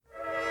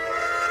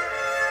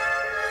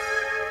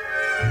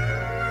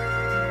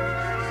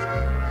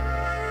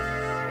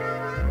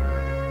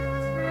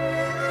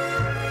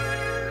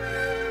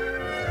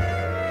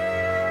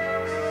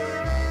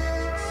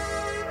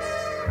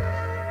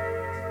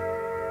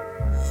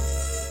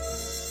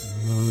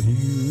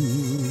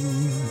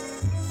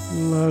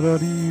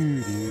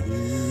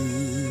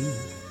La-da-dee-dee-dee.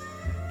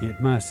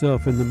 Get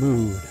myself in the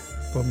mood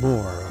for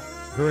more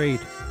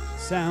great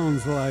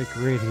Sounds Like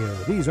Radio.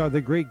 These are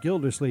the great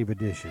Gildersleeve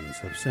editions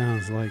of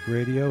Sounds Like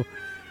Radio,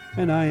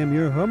 and I am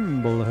your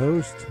humble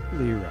host,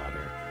 Lee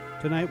Rotter.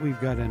 Tonight we've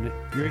got a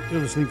great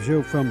Gildersleeve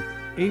show from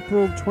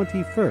April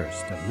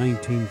 21st of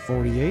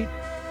 1948,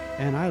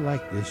 and I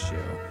like this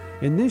show.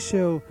 In this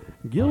show,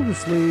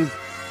 Gildersleeve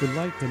would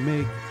like to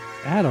make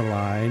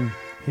Adeline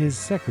his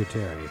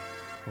secretary,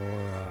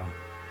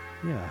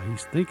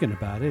 he's thinking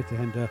about it,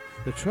 and the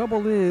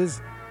trouble is,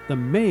 the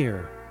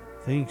mayor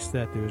thinks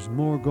that there's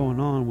more going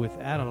on with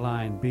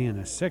Adeline being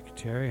a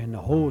secretary, and the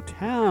whole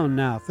town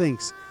now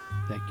thinks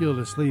that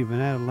Gildersleeve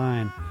and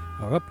Adeline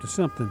are up to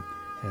something,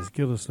 as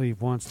Gildersleeve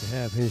wants to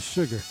have his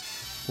sugar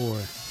for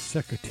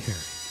secretary.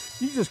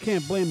 You just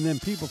can't blame them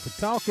people for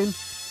talking.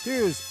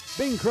 Here's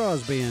Bing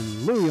Crosby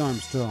and Louis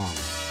Armstrong.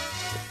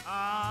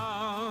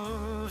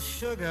 Oh,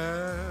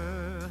 sugar,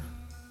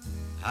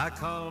 I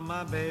call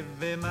my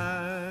baby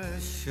my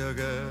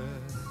sugar.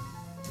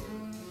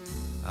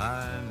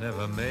 I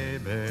never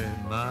maybe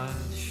my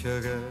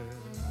sugar.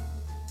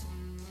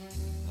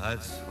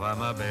 That's why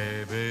my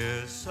baby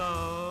is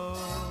so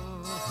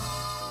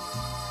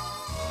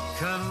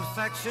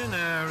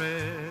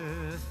confectionery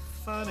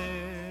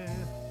funny.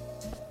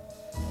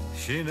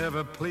 She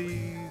never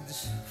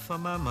pleads for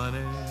my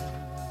money,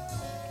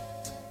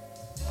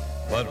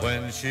 but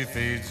when she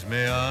feeds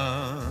me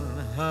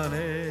on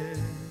honey,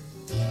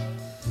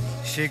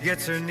 she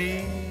gets her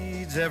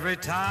needs every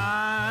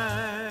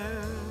time.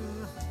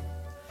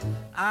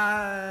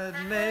 I'd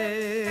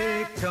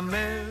make a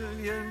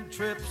million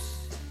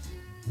trips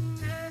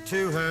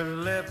to her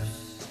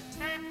lips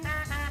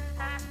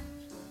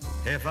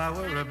if I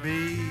were a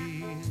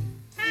bee,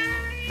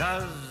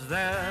 'cause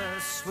they're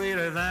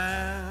sweeter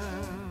than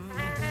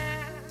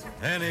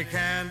any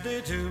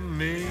candy to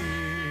me.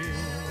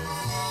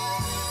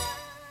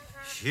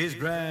 She's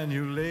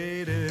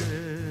granulated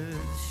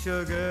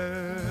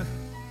sugar.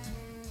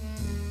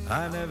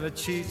 I never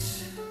cheat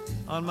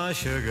on my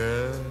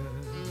sugar,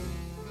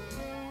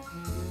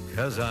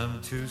 'cause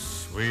I'm too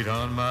sweet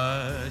on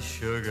my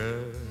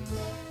sugar.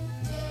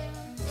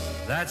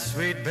 That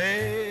sweet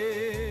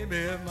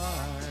baby of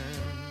mine.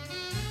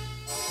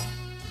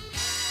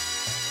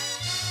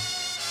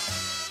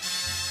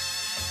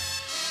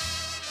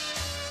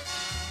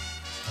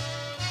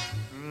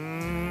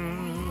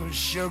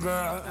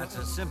 Sugar. That's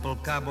a simple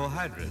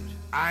carbohydrate.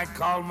 I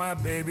call my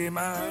baby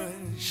my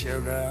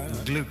sugar.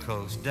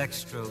 Glucose,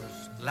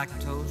 dextrose,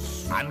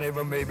 lactose. I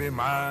never maybe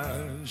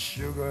my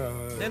sugar.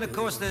 Then, of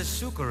course, there's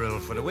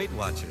Sucril for the Weight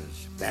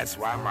Watchers. That's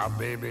why my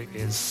baby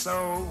is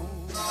so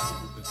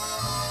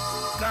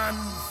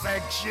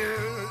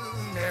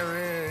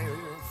confectionery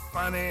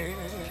funny.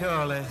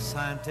 Purely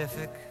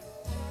scientific.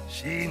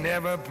 She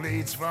never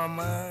pleads for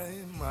my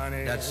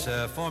money. That's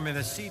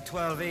formula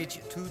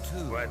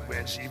C12H22. But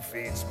when she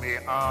feeds me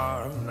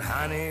on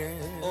honey,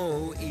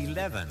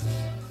 O11.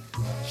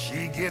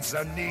 She gets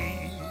a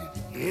need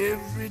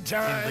every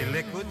time. Can be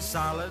liquid,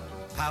 solid,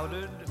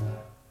 powdered.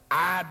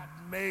 I'd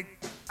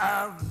make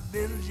a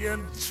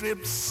million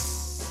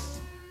trips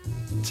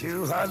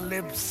to her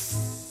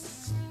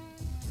lips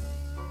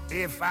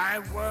if I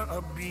were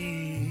a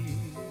bee,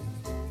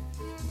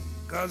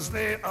 'cause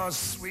they are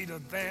sweeter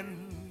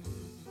than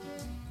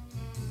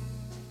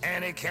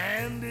any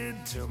candy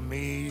to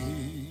me.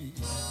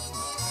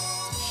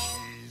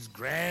 She's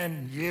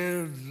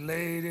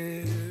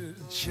granulated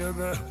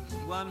sugar.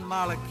 One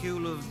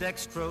molecule of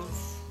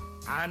dextrose.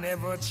 I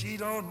never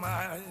cheat on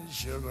my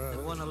sugar.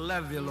 One of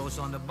levulose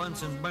on the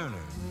Bunsen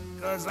burner.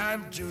 'Cause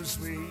I'm too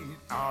sweet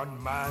on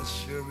my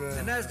sugar.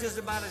 And that's just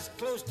about as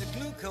close to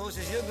glucose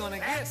as you're gonna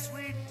that get.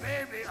 Sweet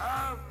baby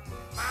of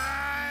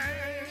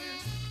mine.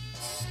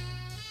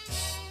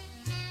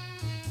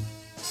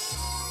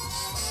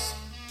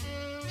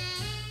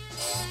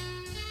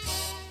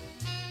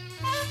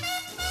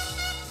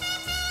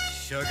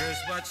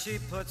 Sugar's what she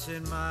puts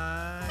in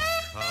my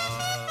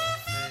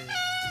coffee.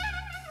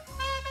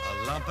 A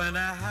lump and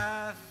a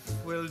half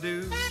will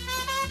do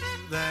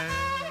then.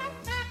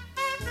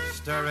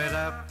 Stir it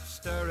up,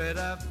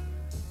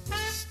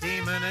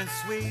 steaming and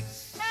sweet.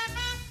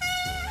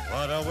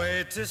 What a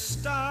way to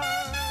start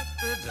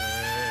the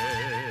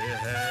day.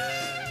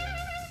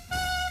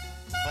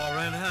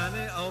 Pouring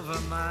honey over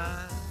my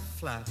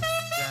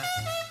flapjack.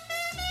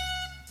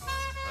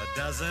 A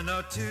dozen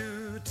or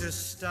two to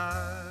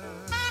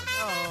start.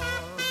 Oh,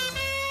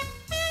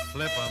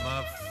 flip 'em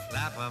up,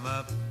 flap 'em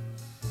up,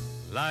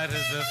 light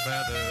as a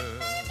feather,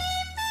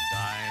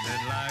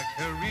 dining like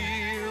a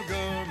real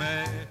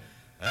gourmet.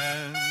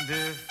 And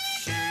if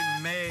she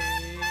made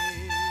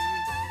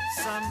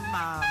some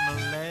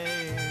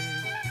marmalade,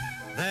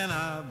 then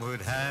I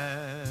would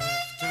have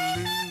to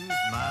lose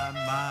my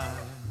mind.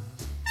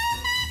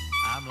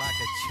 I'm like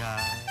a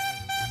child,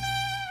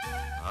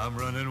 I'm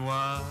running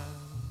wild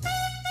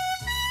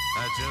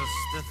at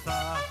just the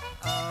thought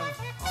of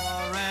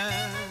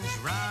orange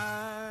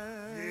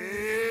rind.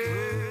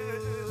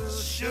 Yes,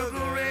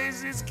 sugar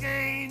raisin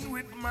Biscayne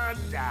with my I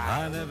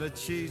dial. never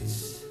cheat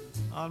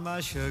on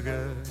my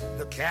sugar,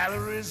 The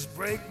calories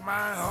break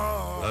my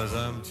heart. 'cause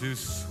I'm too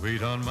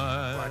sweet on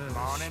my But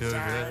morning sugar.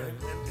 time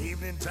and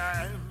evening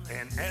time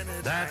and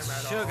any That time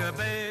at sugar all.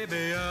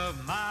 baby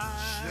of mine.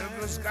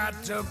 Sugar's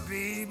got to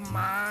be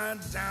my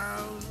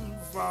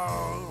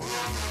downfall.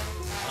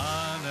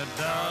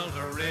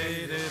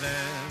 Unadulterated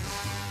and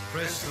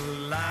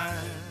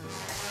crystalline,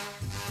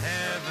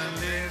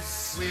 heavenly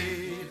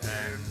sweet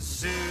and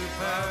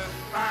super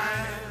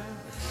fine.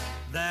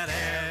 That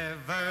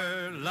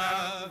ever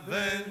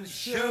loving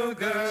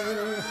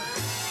sugar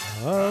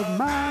Of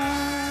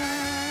mine.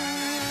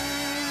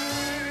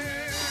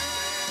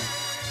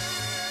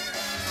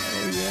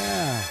 Oh,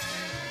 yeah.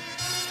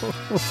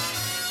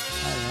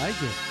 I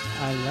like it.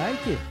 I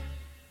like it.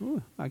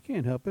 Ooh, I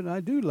can't help it. I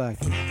do like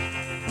it.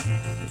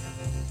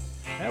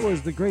 That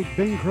was the great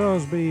Bing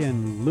Crosby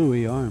and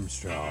Louis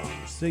Armstrong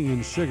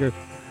singing Sugar.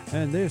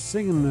 And they're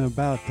singing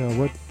about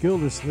what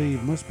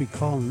Gildersleeve must be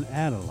calling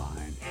Adeline.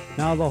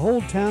 Now, the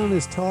whole town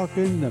is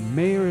talking. The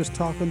mayor is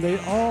talking. They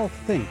all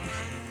think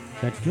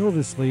that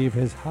Gildersleeve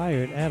has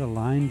hired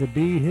Adeline to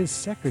be his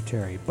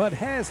secretary. But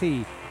has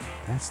he?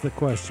 That's the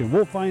question.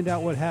 We'll find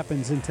out what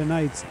happens in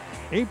tonight's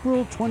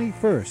April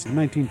 21st,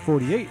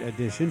 1948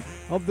 edition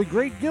of The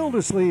Great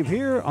Gildersleeve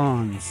here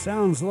on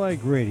Sounds Like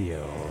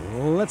Radio.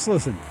 Let's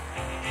listen.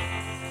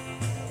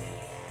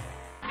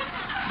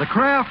 The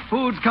Kraft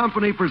Foods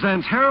Company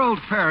presents Harold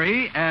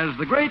Perry as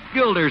the Great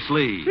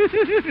Gildersleeve.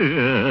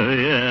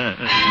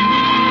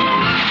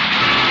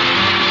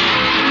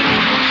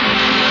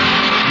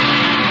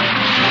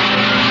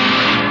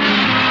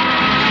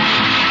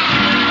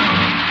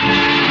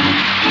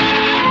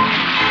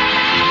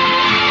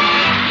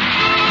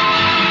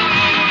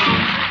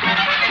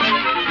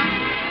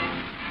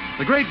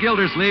 The Great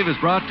Gildersleeve is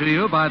brought to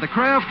you by the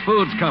Kraft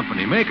Foods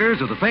Company,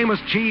 makers of the famous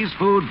cheese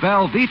food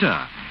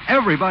Velveeta.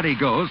 Everybody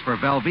goes for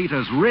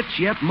Velveeta's rich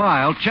yet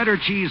mild cheddar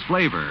cheese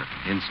flavor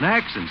in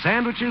snacks and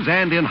sandwiches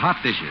and in hot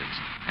dishes.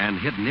 And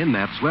hidden in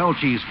that swell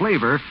cheese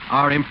flavor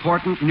are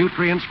important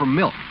nutrients from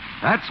milk.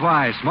 That's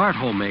why smart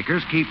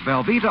homemakers keep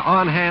Velveeta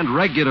on hand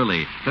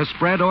regularly to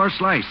spread or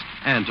slice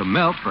and to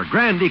melt for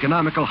grand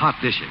economical hot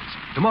dishes.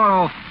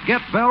 Tomorrow,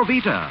 get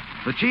Velveeta,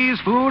 the cheese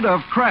food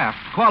of Kraft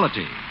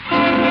quality.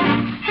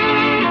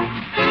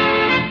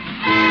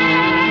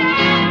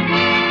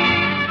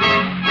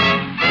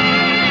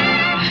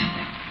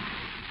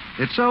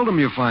 It's seldom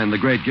you find the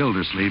Great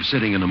Gildersleeve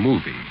sitting in a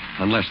movie,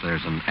 unless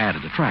there's an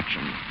added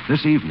attraction.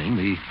 This evening,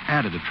 the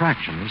added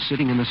attraction is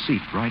sitting in a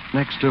seat right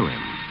next to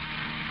him.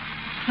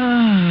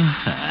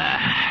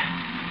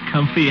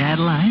 Comfy,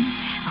 Adeline?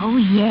 Oh,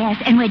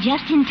 yes, and we're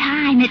just in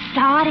time. It's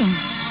starting.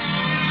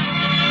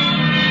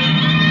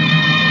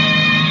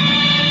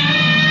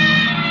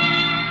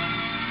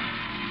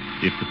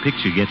 If the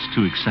picture gets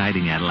too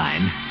exciting,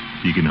 Adeline,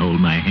 you can hold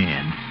my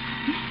hand.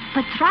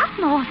 But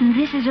Throckmorton,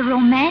 this is a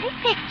romantic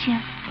picture.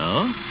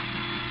 Oh?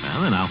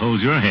 Well, then I'll hold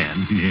your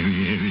hand.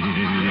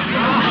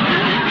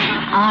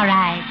 All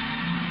right.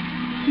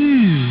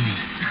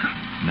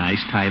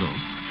 Nice title.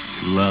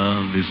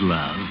 Love is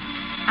Love.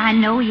 I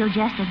know you'll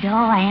just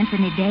adore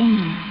Anthony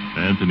Dane.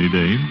 Anthony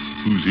Dane?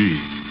 Who's he?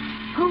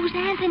 Who's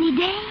Anthony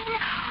Dane?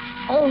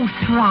 Oh,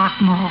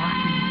 Throckmorton.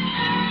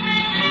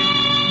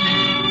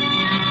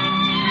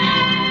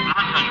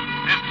 London,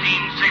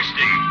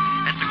 1560,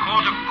 at the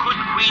court of Good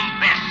Queen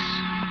Bess.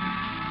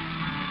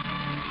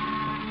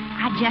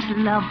 I just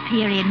love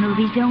period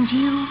movies, don't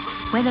you?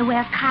 Where they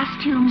wear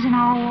costumes and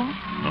all.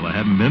 Well, I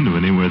haven't been to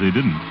any where they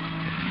didn't.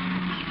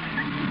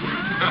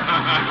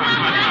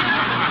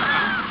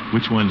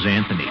 Which one's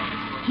Anthony?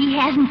 He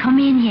hasn't come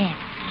in yet.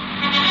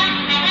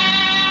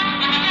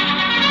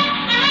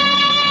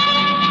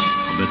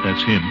 I'll bet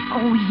that's him.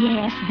 Oh,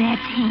 yes,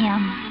 that's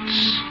him.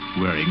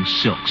 Wearing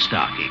silk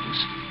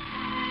stockings.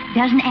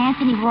 Doesn't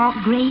Anthony walk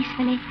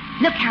gracefully?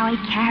 Look how he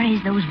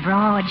carries those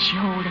broad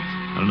shoulders.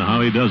 I don't know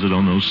how he does it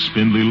on those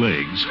spindly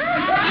legs. Tomorrow,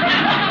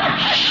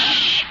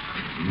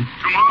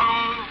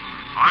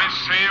 I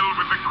sail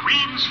with the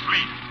Queen's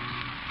fleet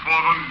for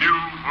the New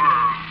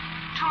World.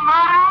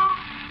 Tomorrow?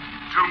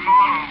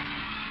 Tomorrow.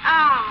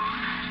 Oh,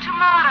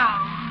 tomorrow.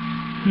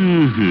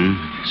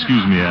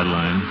 Excuse me,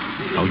 Adeline.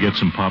 I'll get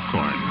some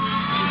popcorn.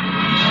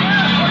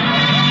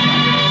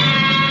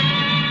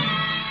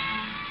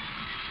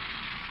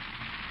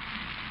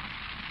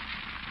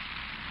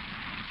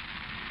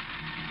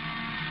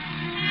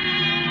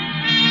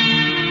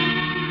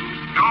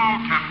 No,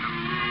 Captain.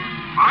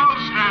 I'll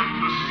stand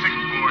the sick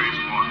boy's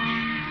watch.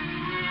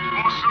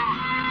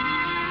 Forsooth,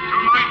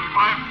 tonight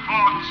my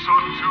thoughts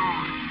are too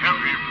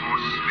heavy for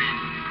sleep.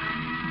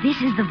 This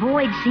is the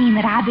void scene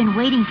that I've been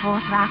waiting for,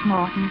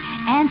 Throckmorton.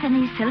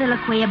 Anthony's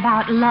soliloquy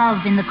about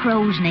love in the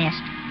crow's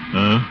nest.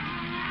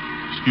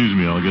 Excuse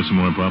me, I'll get some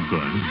more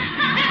popcorn.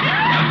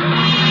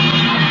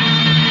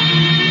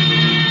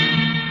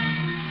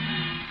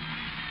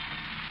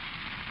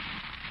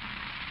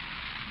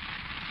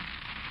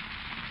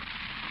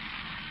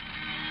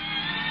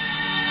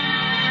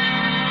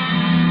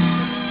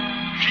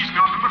 She's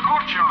not in the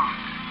courtyard.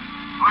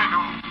 I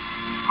know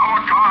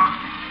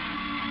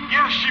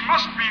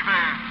must be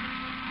there,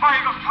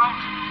 by the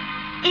fountain.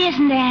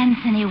 Isn't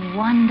Anthony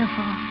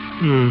wonderful?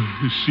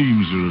 It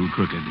seems a little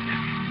crooked.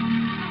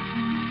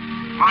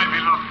 My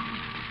beloved,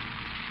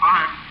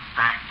 I'm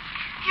back.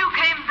 You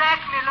came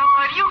back, my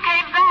lord. You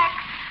came back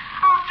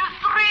after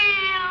 3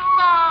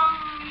 long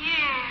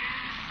years.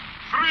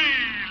 3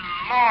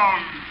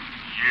 long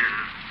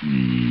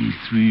years.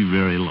 3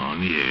 very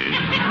long years.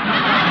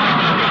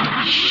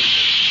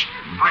 Shh!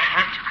 I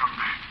had to come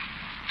back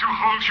to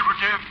hold you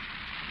again,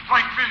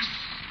 like this,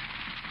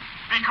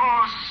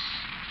 because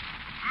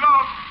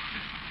love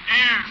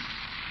is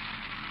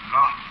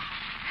love.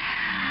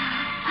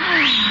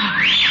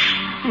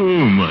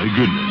 Oh, my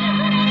goodness.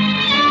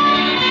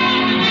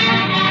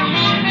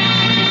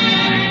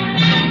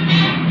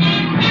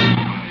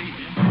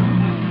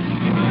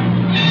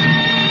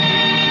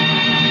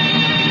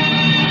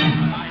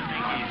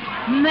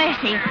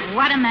 Mercy,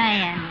 what a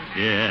man.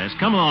 Yes,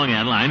 come along,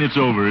 Adeline. It's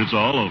over. It's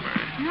all over.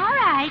 All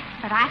right,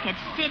 but I could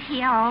sit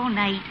here all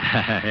night.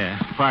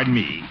 Pardon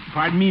me.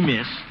 Pardon me,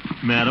 miss.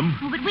 Madam.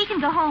 Oh, but we can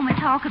go home and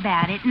talk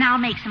about it, and I'll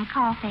make some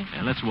coffee.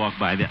 Let's walk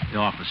by the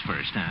office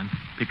first, and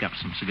pick up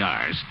some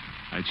cigars.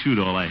 I chewed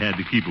all I had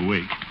to keep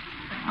awake.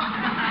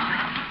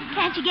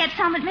 Can't you get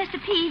some at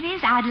Mr.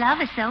 Peavy's? I'd love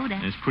a soda.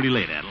 It's pretty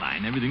late,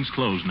 Adeline. Everything's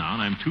closed now,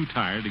 and I'm too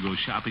tired to go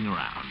shopping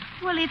around.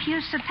 Well, if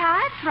you're so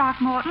tired,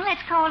 Throckmorton,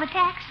 let's call a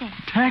taxi.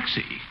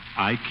 Taxi?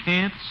 I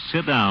can't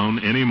sit down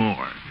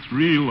anymore.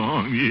 3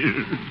 long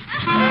years.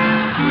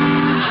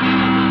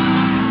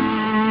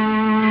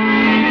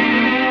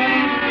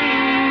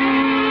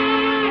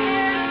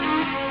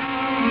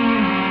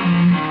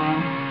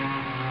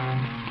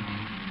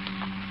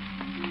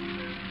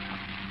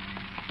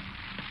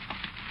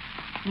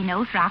 You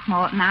know,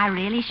 Throckmorton, I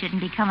really shouldn't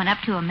be coming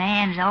up to a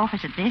man's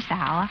office at this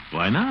hour.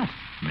 Why not?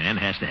 Man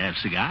has to have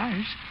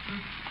cigars.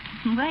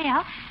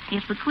 Well,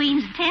 if the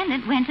Queen's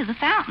attendant went to the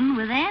fountain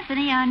with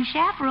Anthony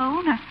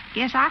unchaperoned, I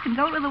guess I can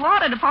go to the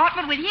water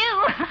department with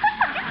you.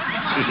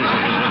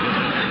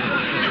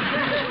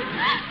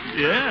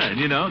 Yeah,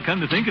 and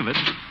come to think of it,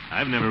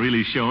 I've never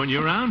really shown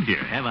you around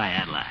here, have I,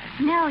 Adeline?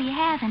 No, you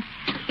haven't.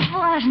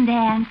 Wasn't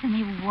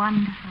Anthony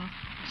wonderful?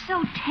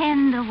 So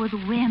tender with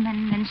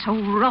women and so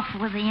rough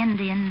with the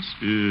Indians.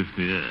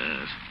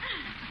 Yes.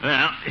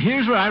 Well,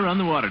 here's where I run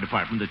the water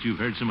department that you've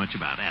heard so much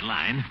about,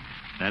 Adeline.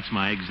 That's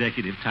my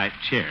executive-type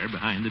chair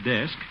behind the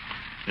desk.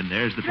 And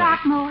there's the...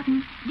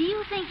 Throckmorton, do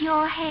you think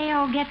your hair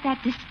will get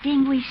that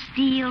distinguished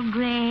steel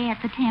gray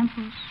at the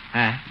temples?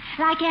 Huh?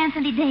 Like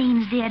Anthony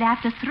Danes did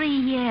after 3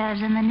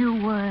 years in the New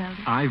World.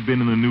 I've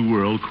been in the New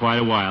World quite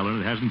a while,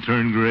 and it hasn't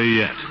turned gray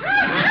yet.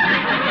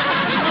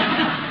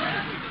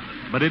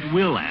 But it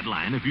will,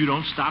 Adeline, if you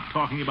don't stop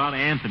talking about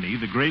Anthony,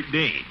 the Great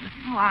Dane.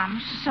 Oh,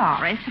 I'm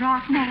sorry,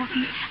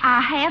 Throckmorton.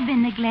 I have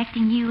been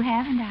neglecting you,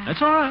 haven't I?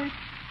 That's all right.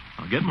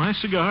 I'll get my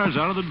cigars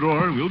out of the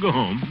drawer and we'll go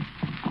home.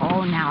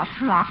 Oh, now,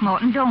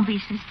 Throckmorton, don't be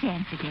so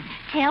sensitive.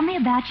 Tell me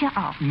about your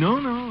office. No,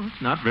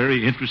 it's not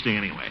very interesting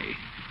anyway.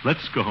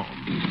 Let's go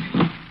home.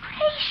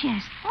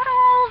 Gracious, what are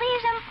all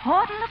these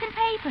important-looking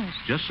papers?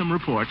 Just some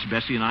reports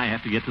Bessie and I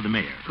have to get to the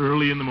mayor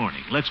early in the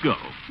morning. Let's go.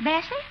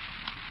 Bessie?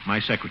 My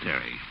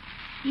secretary.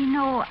 You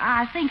know,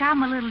 I think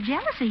I'm a little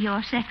jealous of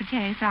your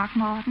secretary,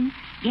 Throckmorton,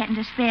 getting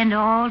to spend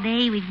all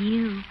day with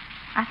you.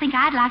 I think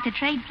I'd like to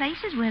trade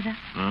places with her.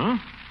 Oh?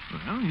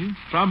 Well, you'd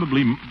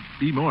probably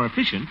be more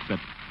efficient, but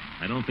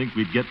I don't think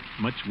we'd get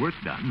much work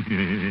done.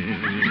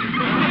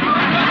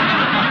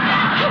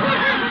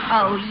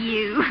 Oh,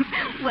 you.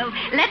 Well,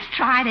 let's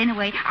try it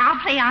anyway. I'll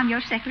play I'm your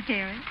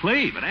secretary.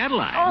 Play, but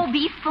Adeline. Oh,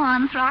 be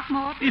fun,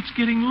 Throckmorton. It's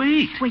getting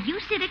late. Well, you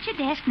sit at your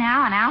desk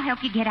now, and I'll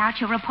help you get out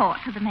your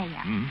report to the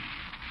mayor. Hmm?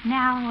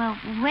 Now,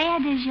 where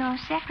does your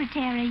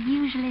secretary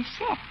usually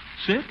sit?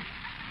 Sit?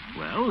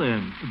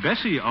 Well,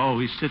 Bessie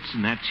always sits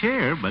in that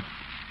chair, but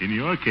in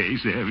your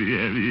case, heavy.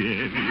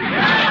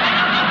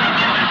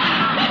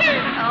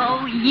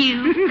 Oh,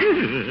 you.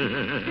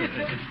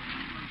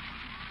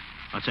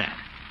 What's that?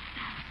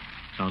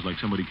 Sounds like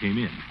somebody came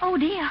in. Oh,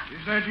 dear.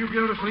 Is that you,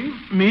 Gildersleeve?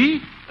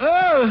 Me?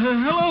 Oh,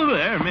 hello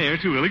there, Mayor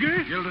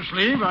Terwilliger.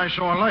 Gildersleeve, I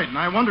saw a light, and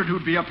I wondered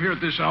who'd be up here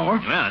at this hour.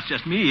 Well, it's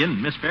just me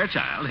and Miss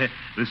Fairchild.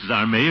 This is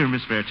our mayor,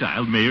 Miss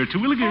Fairchild, Mayor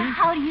Terwilliger.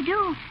 How do you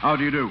do? How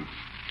do you do?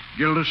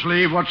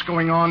 Gildersleeve, what's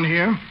going on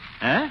here?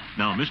 Huh?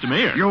 No, Mr.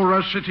 Mayor. You're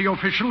a city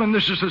official, and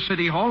this is the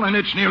city hall, and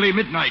it's nearly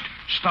midnight.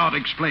 Start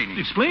explaining.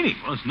 Explaining?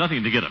 Well, it's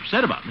nothing to get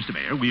upset about, Mr.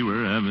 Mayor. We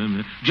were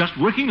just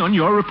working on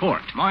your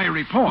report. My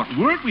report?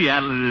 Weren't we,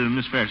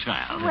 Miss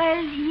Fairchild?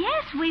 Well,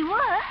 yes, we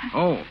were.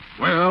 Oh,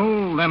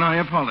 well, then I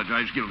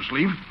apologize,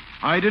 Gildersleeve.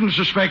 I didn't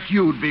suspect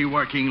you'd be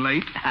working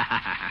late.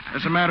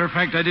 As a matter of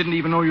fact, I didn't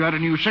even know you had a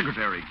new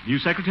secretary. New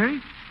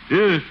secretary?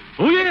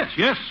 Oh,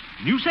 yes.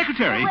 New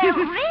secretary. Well,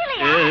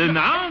 really?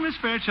 Now, Miss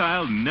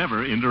Fairchild,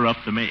 never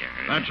interrupt the mayor.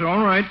 That's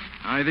all right.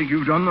 I think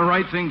you've done the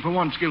right thing for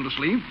once,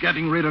 Gildersleeve,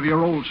 getting rid of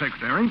your old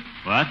secretary.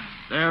 What?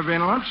 There have been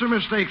lots of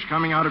mistakes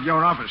coming out of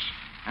your office,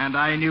 and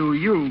I knew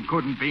you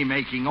couldn't be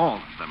making all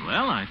of them.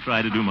 Well, I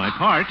try to do my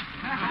part. What?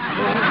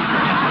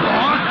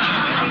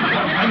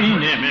 I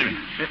mean,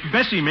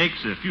 Bessie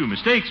makes a few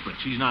mistakes, but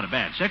she's not a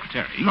bad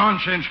secretary.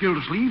 Nonsense,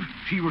 Gildersleeve.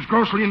 She was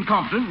grossly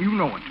incompetent. You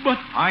know it. But-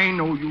 I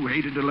know you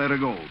hated to let her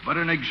go, but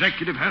an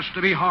executive has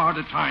to be hard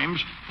at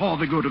times for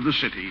the good of the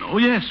city. Oh,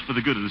 yes, for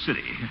the good of the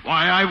city.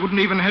 Why, I wouldn't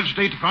even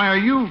hesitate to fire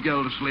you,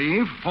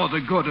 Gildersleeve, for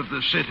the good of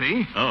the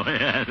city. Oh,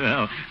 yeah,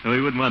 well,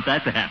 we wouldn't want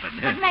that to happen.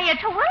 But Mayor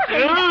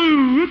Terwilliger...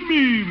 Oh, with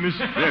me, Miss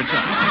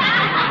Fairchild.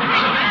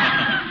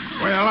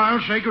 Well, I'll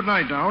say good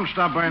night now and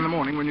stop by in the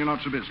morning when you're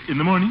not so busy. In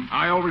the morning?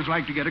 I always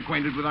like to get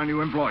acquainted with our new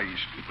employees.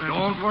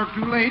 Don't work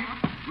too late.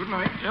 Good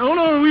night. Oh,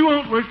 no, we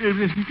won't work.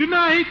 Good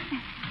night.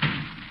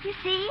 You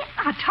see,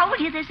 I told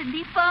you this would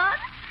be fun.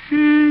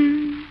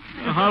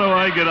 How do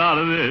I get out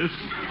of this?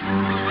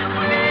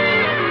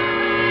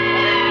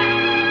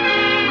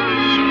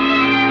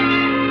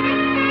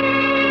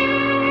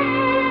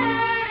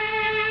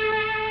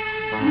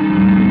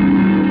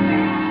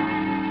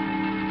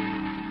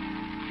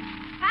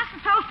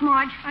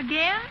 Marge.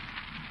 Again?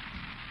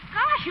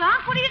 Gosh,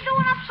 Unc, what are you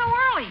doing up so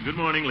early? Good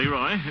morning,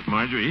 Leroy.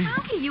 Marjorie.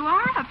 Unky, you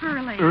are up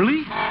early.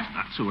 Early?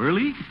 Not so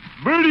early.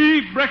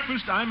 Bertie,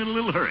 breakfast. I'm in a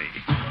little hurry.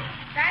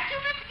 That you,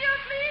 Mr.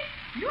 Gildersleeve?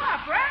 You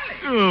up early.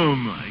 Oh,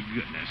 my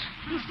goodness.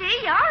 You see,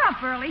 you are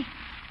up early.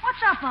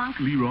 What's up, Unc?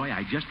 Leroy,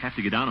 I just have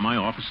to get down to my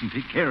office and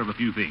take care of a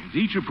few things.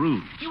 Each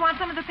approved. You want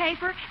some of the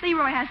paper?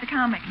 Leroy has the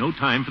comics. No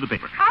time for the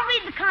paper. I'll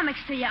read the comics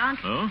to you, Unc.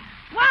 Oh?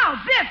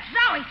 Wow, Biff,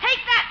 Zoe, take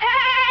that.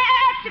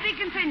 To be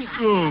continued.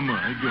 Oh,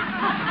 my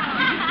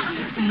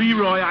goodness.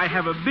 Leroy, I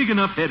have a big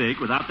enough headache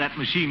without that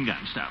machine gun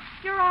stuff.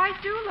 Your eyes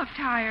do look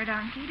tired,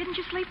 Unky. Didn't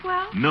you sleep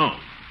well? No.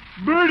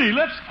 Bertie,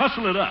 let's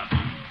hustle it up.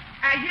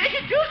 Here's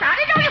your juice. I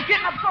didn't know you was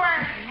getting up so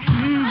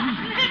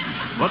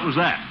early. What was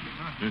that?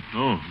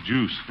 Oh,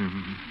 juice.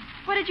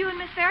 What did you and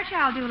Miss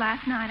Fairchild do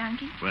last night,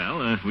 Unky?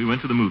 Well, we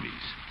went to the movies.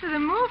 To the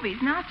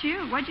movies, not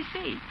you. What'd you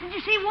see? Did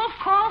you see Wolf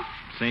Call?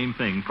 Same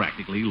thing,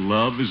 practically.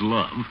 Love is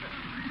love.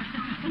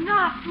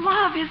 Not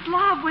Love is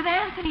Love with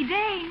Anthony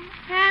Dane.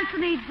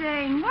 Anthony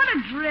Dane, what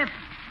a drip.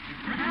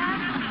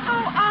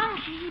 Oh,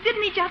 Unky,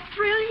 didn't he just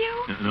thrill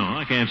you? No,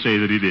 I can't say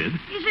that he did.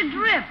 He's a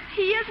drip.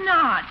 He is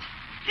not.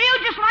 You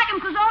just like him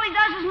because all he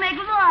does is make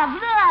love.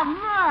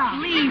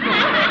 Leave him.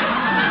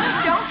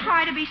 Don't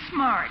try to be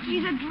smart.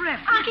 He's a drip.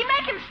 Unky,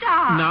 make him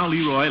stop. Now,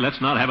 Leroy,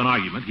 let's not have an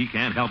argument. He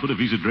can't help it if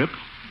he's a drip.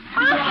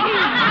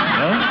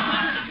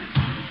 Unky!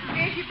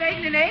 Here's your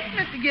bacon and eggs,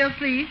 Mr.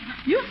 Gildersleeve.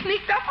 You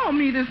sneaked up on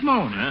me this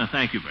morning.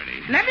 Thank you,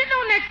 Bertie. Let me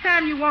know next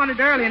time you want it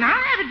early, and I'll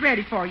have it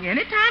ready for you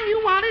anytime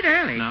you want it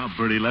early. Now,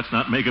 Bertie, let's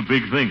not make a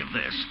big thing of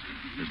this.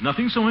 There's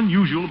nothing so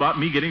unusual about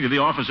me getting to the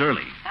office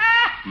early.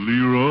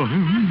 Leroy.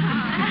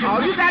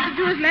 All you got to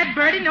do is let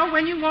Bertie know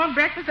when you want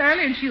breakfast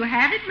early, and she'll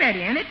have it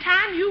ready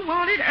anytime you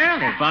want it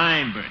early.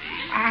 Fine, Bertie.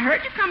 I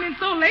heard you come in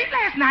so late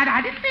last night,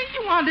 I didn't think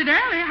you wanted it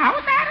early. How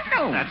was I to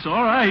know? That's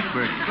all right,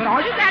 Bertie. But all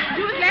you got to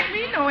do is let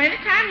me know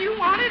anytime you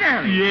want it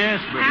early.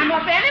 Yes, Bertie. I'm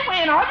up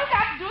anyway, and all you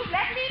got to do is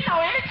let me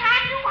know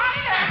anytime you want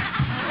it early.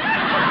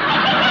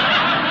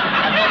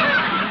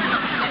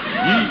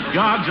 Ye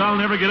gods,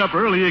 I'll never get up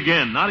early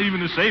again, not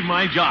even to save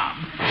my job.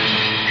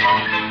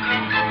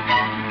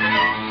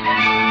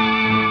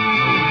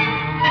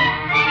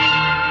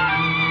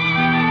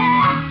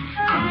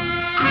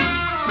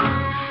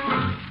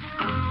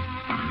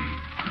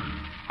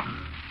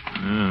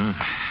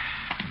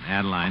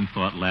 Adeline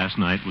thought last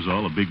night was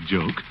all a big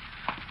joke.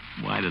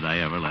 Why did I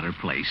ever let her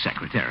play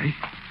secretary?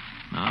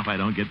 Now, if I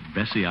don't get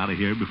Bessie out of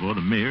here before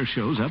the mayor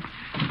shows up...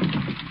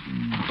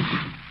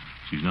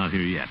 She's not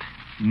here yet.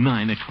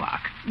 9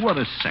 o'clock. What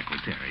a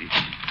secretary.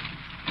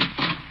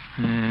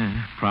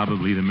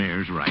 Probably the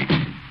mayor's right.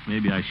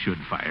 Maybe I should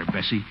fire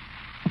Bessie.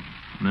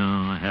 No,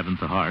 I haven't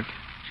the heart.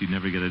 She'd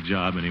never get a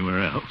job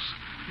anywhere else.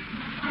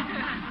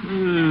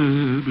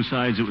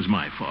 Besides, it was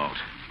my fault.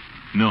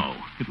 No,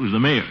 it was the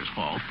mayor's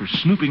fault for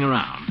snooping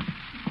around.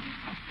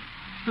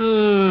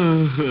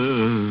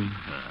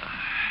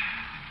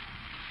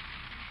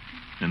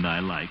 And I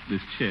like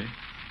this chair.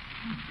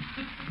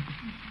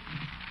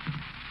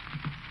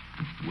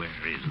 Where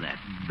is that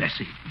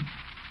Bessie?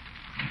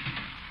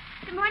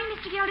 Good morning,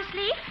 Mr.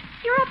 Gildersleeve.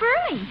 You're up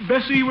early.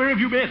 Bessie, where have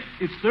you been?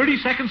 It's 30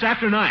 seconds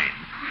after 9.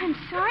 I'm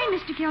sorry,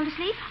 Mr.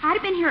 Gildersleeve. I'd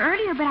have been here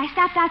earlier, but I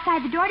stopped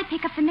outside the door to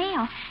pick up the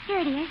mail. Here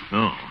it is.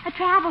 Oh. A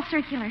travel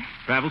circular.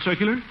 Travel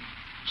circular?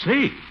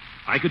 Say,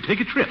 I could take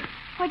a trip.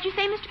 What'd you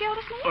say, Mr.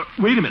 Gildersleeve?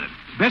 Wait a minute.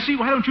 Bessie,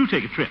 why don't you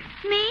take a trip?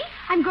 Me?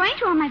 I'm going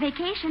to on my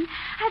vacation.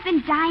 I've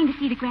been dying to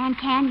see the Grand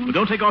Canyon. Well,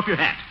 don't take off your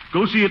hat.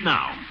 Go see it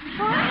now.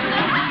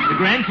 What? The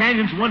Grand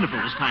Canyon's wonderful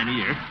this time of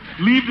year.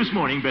 Leave this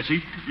morning,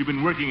 Bessie. You've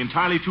been working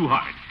entirely too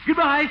hard.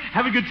 Goodbye.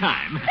 Have a good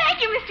time.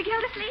 Thank you, Mr.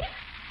 Gildersleeve.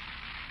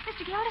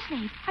 Mr.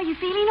 Gildersleeve, are you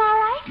feeling all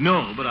right?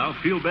 No, but I'll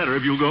feel better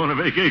if you'll go on a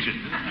vacation.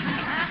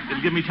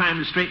 It'll give me time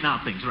to straighten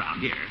out things around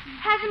here.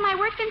 Hasn't my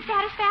work been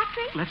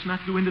satisfactory? Let's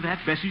not go into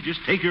that, Bessie.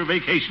 Just take your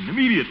vacation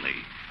immediately.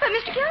 But,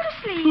 Mr.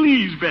 Gildersleeve...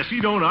 Please, Bessie,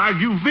 don't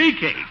argue.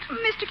 Vacate.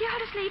 Mr.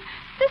 Gildersleeve,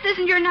 This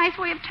isn't your nice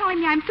way of telling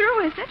me I'm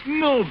through, is it?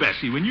 No,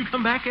 Bessie. When you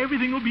come back,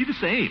 everything will be the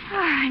same. Oh,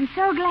 I'm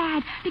so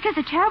glad, because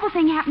a terrible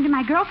thing happened to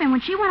my girlfriend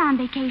when she went on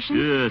vacation.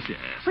 Yes, yes.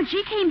 When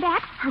she came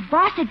back, her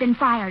boss had been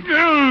fired.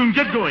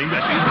 Get going,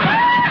 Bessie.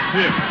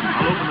 Here,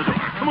 I'll open the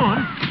door. Come on.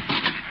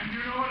 And you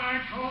know what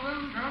I told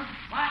them, huh?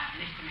 What,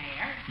 Mr.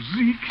 Mayor?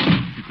 Zeke.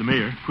 It's the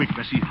mayor. Quick,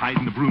 Bessie, hide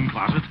in the broom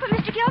closet. But,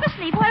 Mr.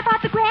 Gildersleeve, what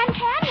about the Grand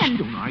Canyon?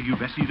 Don't argue,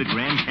 Bessie. The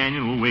Grand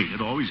Canyon will wait.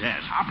 It always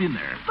has. Hop in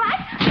there. But...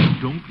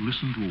 Don't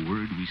listen to a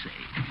word we say.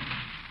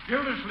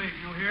 Gildersleeve,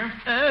 you here?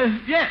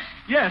 Yes,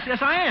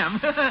 I am.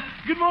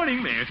 Good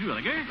morning, Mayor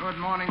Terwilliger. Good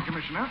morning,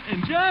 Commissioner.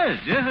 And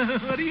Judge,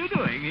 what are you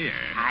doing here?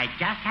 I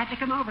just had to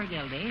come over,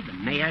 Gildy. The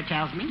mayor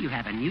tells me you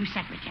have a new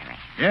secretary.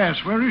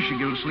 Yes, where is she,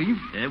 Gildersleeve?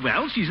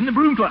 Well, she's in the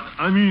broom closet.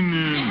 I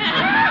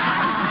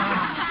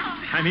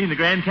mean the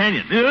Grand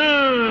Canyon.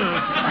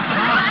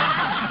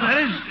 That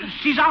is,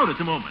 she's out at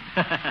the moment.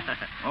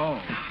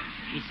 Oh.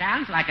 She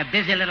sounds like a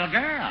busy little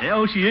girl.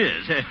 Oh, she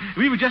is.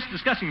 We were just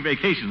discussing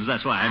vacations.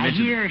 That's why I I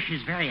mentioned... hear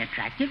she's very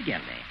attractive,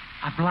 Gildy.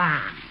 A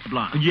blonde.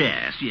 Blonde.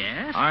 Yes.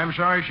 I'm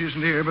sorry she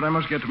isn't here, but I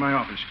must get to my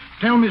office.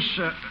 Tell Miss,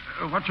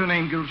 what's her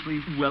name,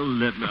 Gildersleeve? Well,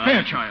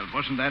 Fairchild,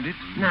 wasn't that it?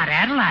 Not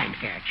Adeline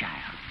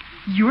Fairchild.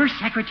 Your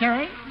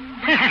secretary?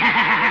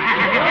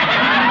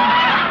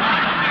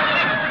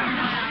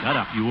 Shut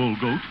up, you old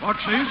goat.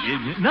 What's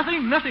this?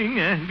 Nothing.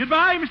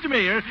 Goodbye, Mr.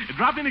 Mayor.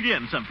 Drop in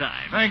again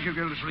sometime. Thank you,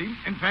 Gildersleeve.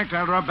 In fact,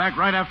 I'll drop back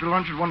right after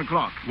lunch at 1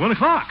 o'clock. 1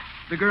 o'clock.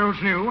 The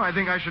girl's new. I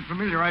think I should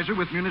familiarize her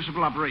with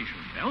municipal operations.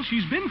 Well,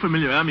 she's been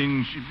familiar. I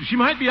mean, she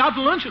might be out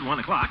to lunch at 1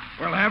 o'clock.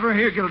 Well, have her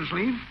here,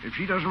 Gildersleeve. If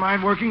she doesn't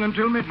mind working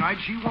until midnight,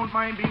 she won't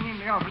mind being in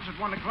the office at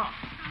 1 o'clock.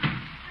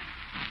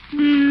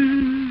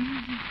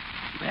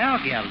 Well,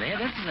 Gildy,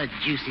 this is a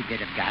juicy bit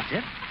of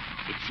gossip.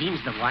 It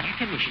seems the water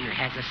commissioner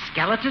has a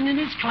skeleton in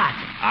his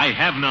closet. I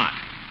have not.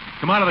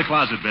 Come out of the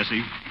closet,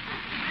 Bessie.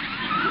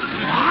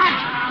 What?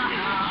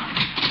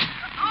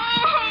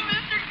 Oh,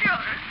 Mr.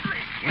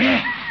 Gildersleeve.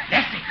 Where?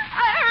 Bessie.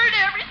 I heard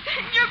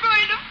everything. You're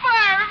going to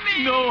fire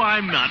me. No,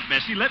 I'm not,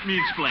 Bessie. Let me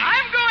explain.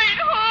 I'm going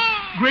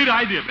home. Great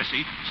idea,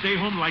 Bessie. Stay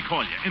home till I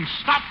call you. And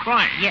stop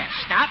crying. Yes,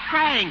 stop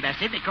crying,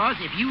 Bessie, because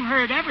if you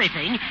heard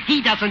everything,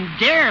 he doesn't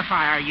dare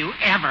fire you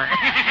ever.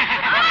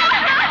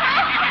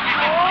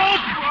 Oh,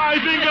 I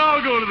think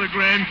I'll go to the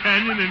Grand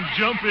Canyon and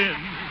jump in.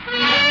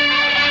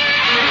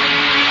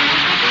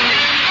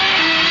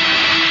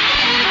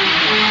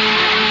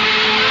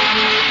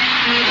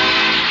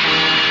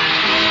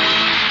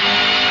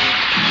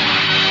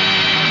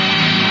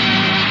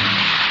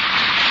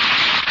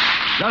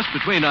 Just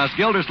between us,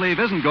 Gildersleeve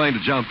isn't going to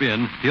jump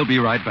in. He'll be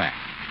right back.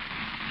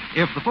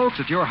 If the folks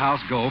at your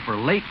house go for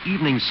late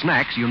evening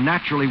snacks, you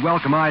naturally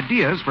welcome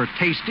ideas for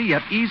tasty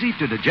yet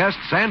easy-to-digest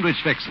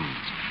sandwich fixins.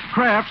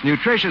 Kraft's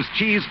nutritious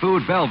cheese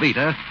food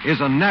Velveeta is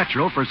a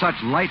natural for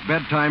such light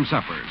bedtime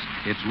suppers.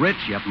 Its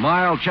rich yet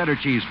mild cheddar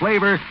cheese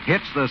flavor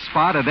hits the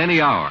spot at any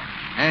hour.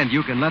 And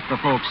you can let the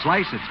folks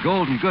slice its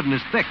golden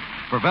goodness thick,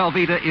 for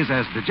Velveeta is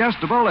as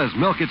digestible as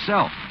milk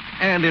itself.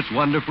 And it's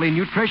wonderfully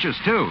nutritious,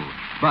 too.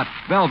 But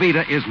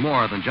Velveeta is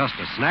more than just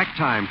a snack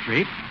time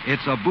treat.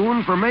 It's a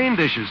boon for main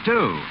dishes,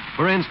 too.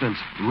 For instance,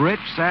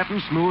 rich,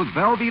 satin-smooth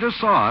Velveeta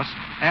sauce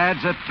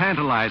adds a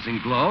tantalizing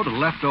glow to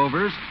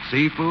leftovers,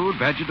 seafood,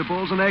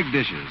 vegetables, and egg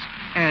dishes.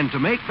 And to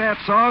make that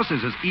sauce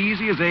is as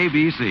easy as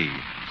ABC.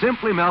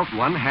 Simply melt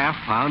 1/2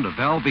 pound of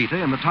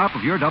Velveeta in the top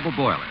of your double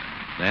boiler.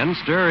 Then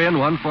stir in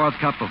 1/4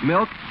 cup of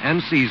milk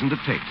and season to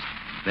taste.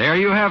 There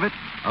you have it,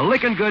 a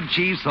lickin' good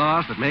cheese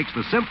sauce that makes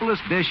the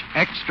simplest dish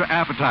extra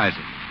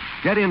appetizing.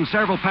 Get in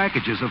several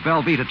packages of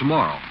Velveeta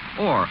tomorrow,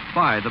 or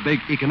buy the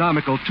big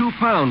economical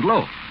 2-pound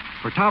loaf.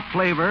 For top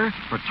flavor,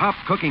 for top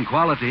cooking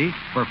quality,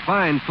 for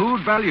fine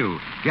food value,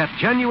 get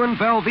genuine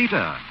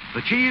Velveeta,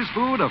 the cheese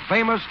food of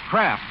famous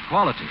Kraft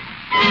quality.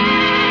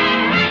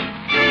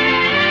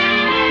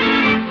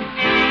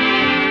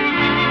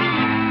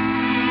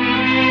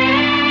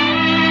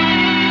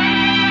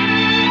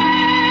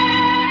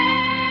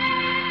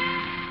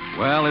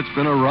 Well, it's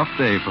been a rough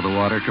day for the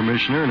water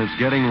commissioner, and it's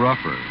getting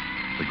rougher.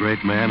 The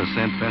great man has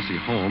sent Bessie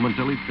home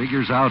until he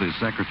figures out his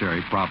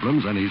secretary's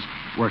problems, and he's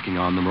working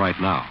on them right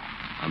now,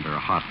 under a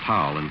hot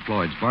towel in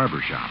Floyd's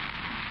barber shop.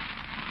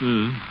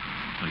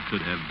 I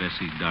could have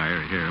Bessie dye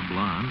her hair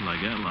blonde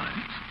like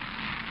Adeline's.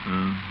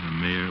 The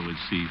mayor would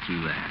see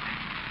through that.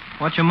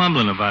 What you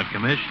mumbling about,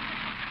 Commish?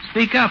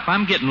 Speak up.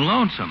 I'm getting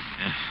lonesome.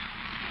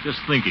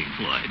 Just thinking,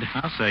 Floyd.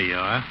 I'll say you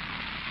are.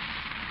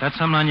 Got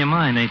something on your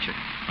mind, ain't you?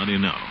 How do you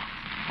know?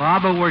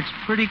 Barbara works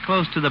pretty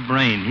close to the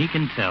brain. He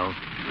can tell.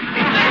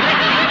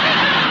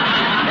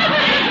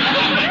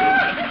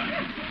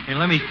 Hey,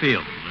 let me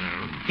feel.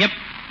 Yep.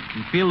 You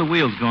can feel the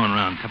wheels going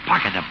around.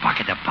 Ta-pocket.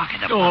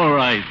 All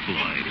right,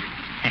 Floyd.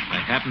 I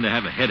happen to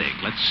have a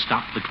headache. Let's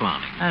stop the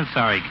clowning. I'm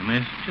sorry,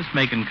 Commish. Just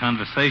making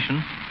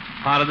conversation.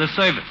 Part of the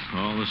service.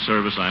 All the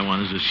service I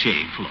want is a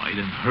shave, Floyd,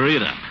 and hurry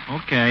it up.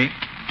 Okay.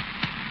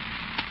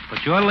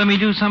 But you ought to let me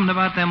do something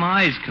about them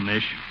eyes,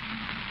 Commish.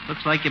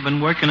 Looks like you've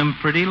been working them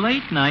pretty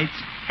late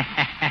nights.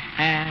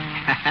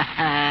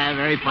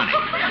 Very funny.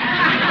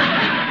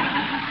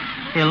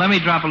 Here, let me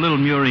drop a little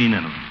murine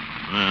in them.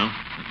 Well,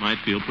 it might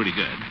feel pretty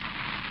good.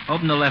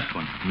 Open the left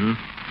one. Hmm?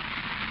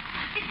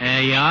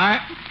 There you are.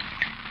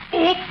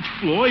 Oh,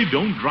 Floyd,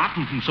 don't drop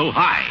them from so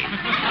high.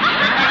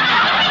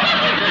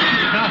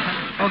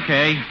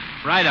 Okay.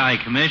 Right eye,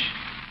 Commish.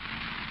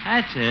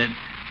 That's it.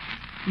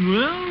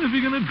 Well, if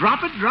you're going to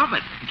drop it, drop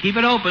it. Keep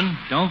it open.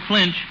 Don't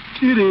flinch.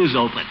 It is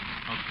open.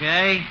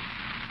 Okay.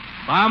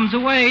 Bombs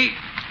away.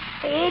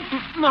 Oh,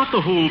 not the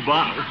whole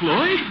bottle,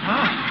 Floyd.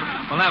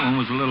 Oh. Well, that one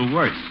was a little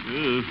worse.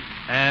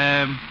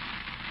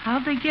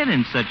 How'd they get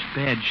in such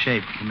bad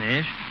shape,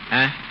 Commish?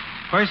 Huh?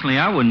 Personally,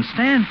 I wouldn't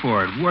stand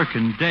for it,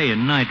 working day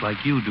and night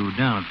like you do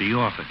down at the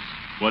office.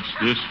 What's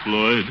this,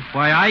 Floyd?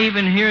 Why, I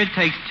even hear it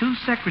takes 2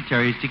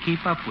 secretaries to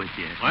keep up with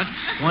you. What?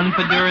 One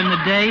for during the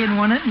day and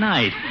one at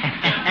night.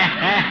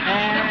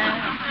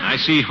 I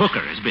see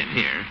Hooker has been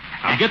here.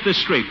 I'll get this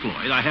straight,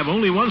 Floyd. I have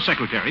only one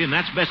secretary, and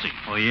that's Bessie.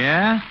 Oh,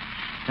 yeah?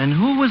 And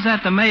who was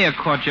that the mayor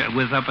caught you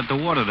with up at the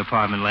water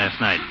department last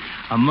night?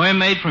 A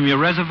mermaid from your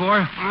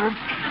reservoir?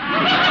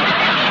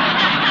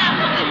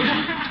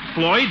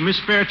 Floyd, Miss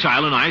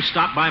Fairchild and I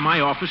stopped by my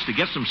office to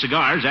get some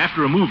cigars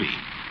after a movie.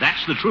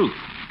 That's the truth.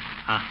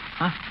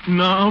 Huh?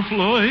 No,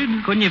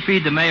 Floyd. Couldn't you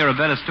feed the mayor a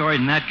better story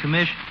than that,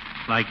 Commish?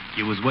 Like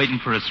you was waiting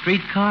for a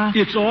streetcar?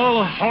 It's all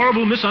a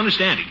horrible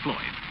misunderstanding, Floyd.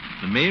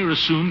 The mayor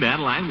assumed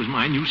Adeline was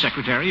my new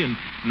secretary, and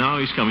now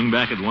he's coming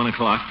back at 1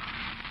 o'clock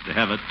to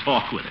have a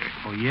talk with her.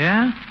 Oh,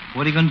 yeah?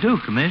 What are you going to do,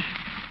 Commish?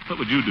 What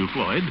would you do,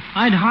 Floyd?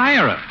 I'd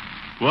hire her.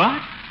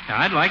 What? Yeah,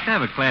 I'd like to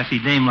have a classy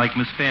dame like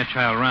Miss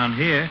Fairchild around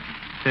here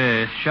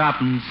to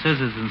sharpen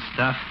scissors and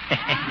stuff.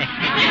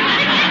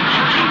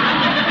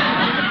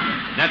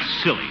 That's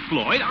silly,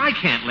 Floyd. I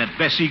can't let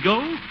Bessie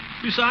go.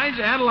 Besides,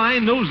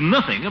 Adeline knows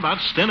nothing about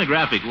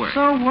stenographic work.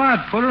 So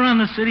what? Put her on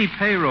the city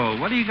payroll.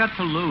 What do you got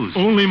to lose?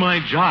 Only my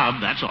job,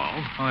 that's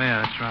all. Oh,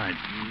 yeah, that's right.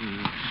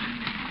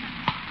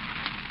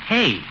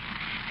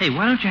 Hey,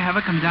 why don't you have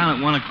her come down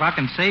at 1 o'clock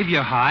and save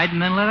your hide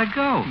and then let her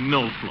go?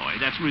 No, Floyd,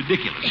 that's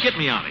ridiculous. Get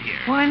me out of here.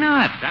 Why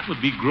not? That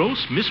would be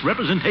gross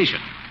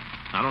misrepresentation.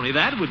 Not only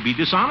that, it would be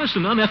dishonest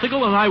and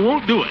unethical, and I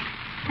won't do it.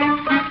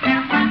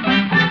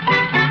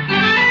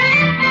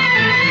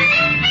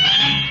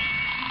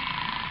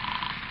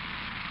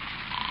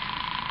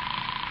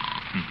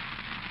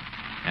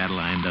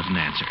 Adeline doesn't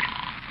answer.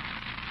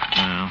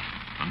 Well,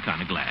 I'm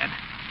kind of glad.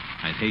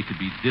 I'd hate to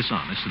be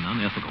dishonest and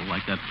unethical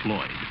like that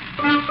Floyd.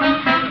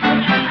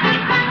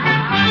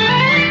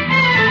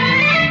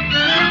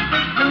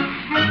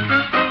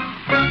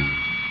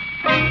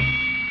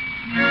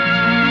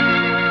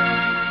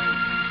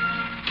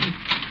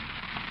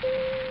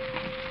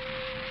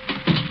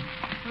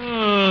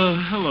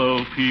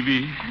 Hello,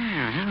 Peavy.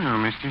 Hello,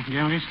 Mr.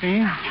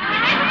 Gildersleeve.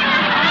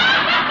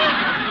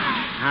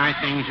 How are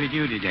things with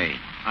you today?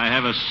 I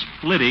have a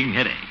splitting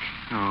headache.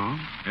 Oh?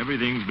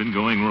 Everything's been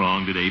going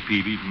wrong today,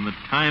 Peavy, from the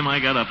time I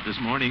got up this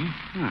morning.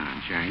 Oh,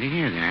 I'm sorry to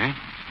hear that.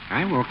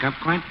 I woke up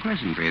quite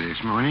pleasantly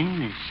this morning.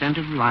 The scent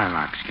of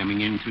lilacs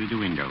coming in through the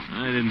window.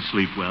 I didn't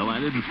sleep well. I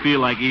didn't feel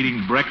like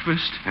eating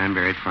breakfast. I'm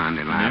very fond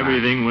of And lilacs.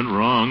 everything went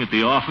wrong at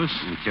the office.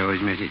 And so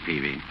is Mrs.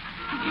 Peavy.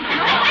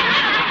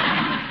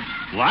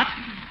 What?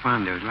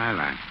 Fond of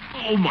lilacs.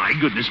 Oh, my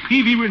goodness,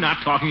 Peavy, we're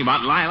not talking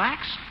about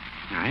lilacs.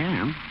 I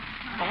am.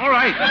 All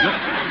right.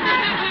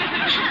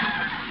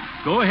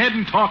 Go ahead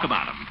and talk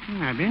about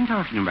them. I've been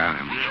talking about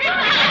them.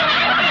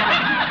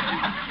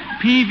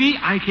 Peavy,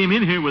 I came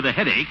in here with a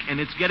headache, and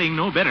it's getting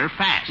no better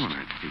fast. Well,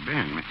 that's too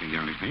bad, Mr.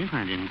 Gildersleeve.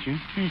 Why didn't you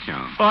say so?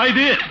 I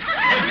did.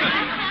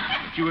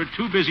 But you were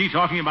too busy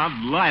talking about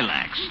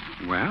lilacs.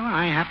 Well,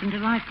 I happen to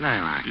like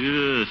lilacs.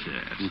 Yes.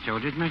 And so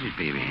did Mrs.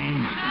 Peavy.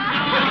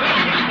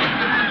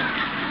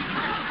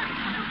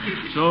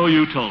 So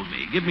you told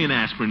me. Give me an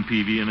aspirin,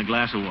 Peavy, and a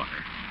glass of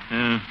water.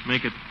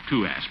 Make it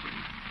 2 aspirin.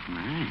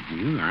 Well,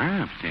 you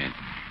are upset.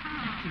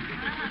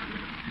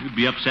 You'd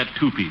be upset,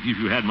 too, Peavy, if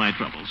you had my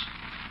troubles.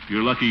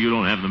 You're lucky you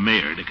don't have the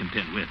mayor to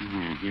contend with.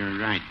 Yes, you're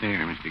right there,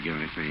 Mr.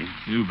 Gildersleeve.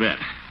 You bet.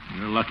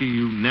 You're lucky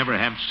you never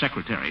have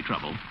secretary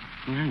trouble.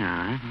 Well, no,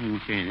 I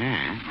didn't say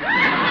that.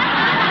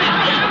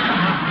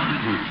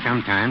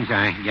 Sometimes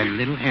I get a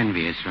little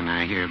envious when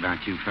I hear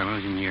about you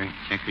fellows and your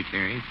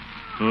secretaries.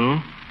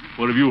 Oh?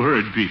 What have you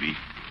heard, Peavy?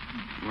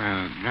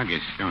 Well,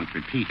 druggists don't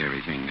repeat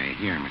everything they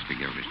hear, Mr.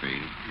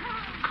 Gildersleeve.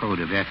 Code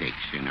of ethics,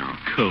 you know.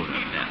 Code of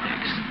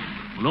ethics.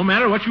 Well, no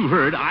matter what you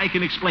heard, I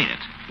can explain it.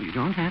 You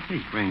don't have to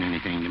explain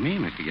anything to me,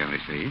 Mr.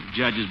 Gildersleeve.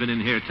 Judge has been in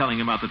here telling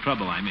about the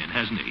trouble I'm in,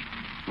 hasn't he?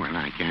 Well,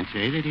 I can't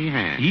say that he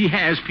has. He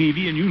has,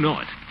 Peavy, and you know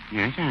it.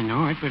 Yes, I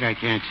know it, but I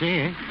can't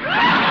say it.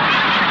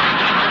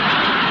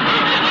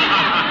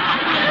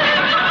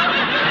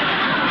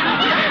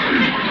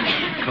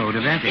 Code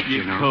of ethics,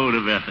 you know. Code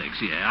of ethics,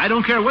 yeah. I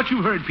don't care what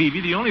you've heard,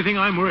 Peavy. The only thing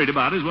I'm worried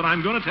about is what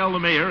I'm going to tell the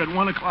mayor at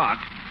 1 o'clock.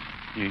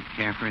 You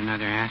care for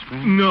another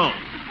aspirin? No.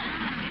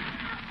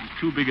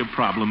 Too big a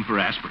problem for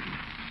aspirin.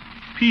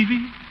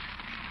 Peavy,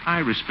 I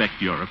respect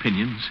your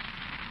opinions.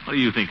 What do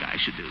you think I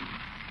should do?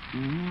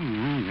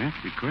 Well, that's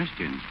the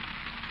question.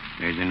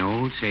 There's an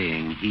old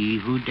saying, he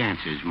who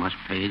dances must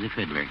pay the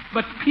fiddler.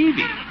 But,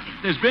 Peavy,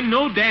 there's been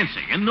no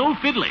dancing and no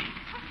fiddling.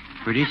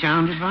 Pretty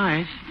sound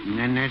advice. And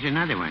then there's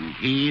another one.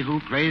 He who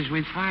plays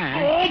with fire.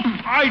 Oh,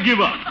 I give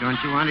up.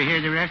 Don't you want to hear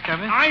the rest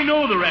of it? I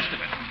know the rest of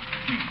it.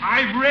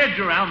 I've read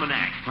your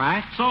almanac.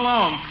 What? So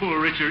long, poor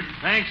Richard.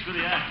 Thanks for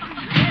the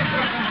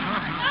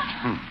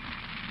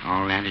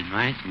All that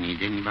advice, and you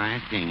didn't buy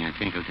a thing. I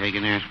think I'll take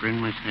an aspirin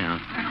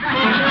myself.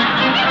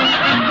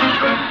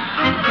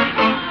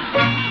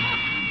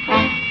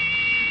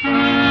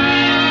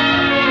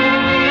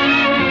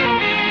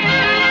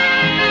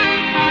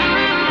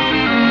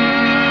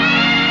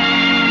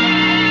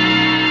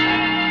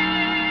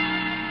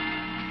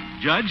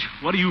 Judge,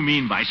 what do you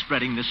mean by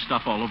spreading this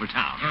stuff all over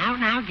town?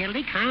 Now,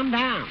 Gildy, calm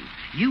down.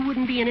 You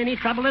wouldn't be in any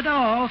trouble at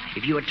all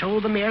if you had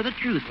told the mayor the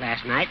truth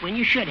last night when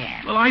you should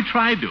have. Well, I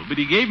tried to, but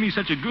he gave me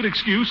such a good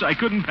excuse I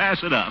couldn't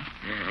pass it up.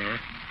 Uh-huh.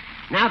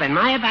 Now then,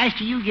 my advice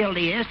to you,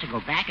 Gildy, is to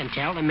go back and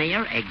tell the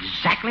mayor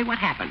exactly what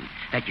happened.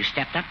 That you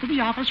stepped up to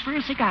the office for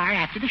a cigar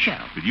after the show.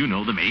 But you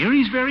know the mayor,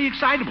 he's very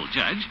excitable,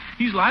 Judge.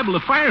 He's liable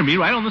to fire me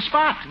right on the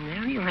spot.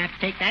 Well, you'll have to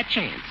take that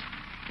chance.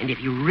 And if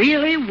you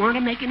really want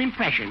to make an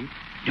impression,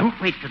 don't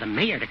wait for the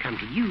mayor to come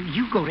to you.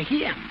 You go to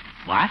him.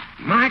 What?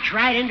 March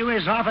right into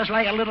his office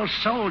like a little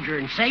soldier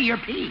and say your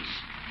piece.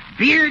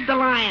 Beard the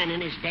lion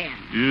in his den.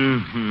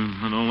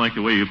 I don't like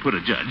the way you put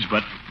it, Judge,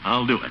 but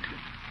I'll do it.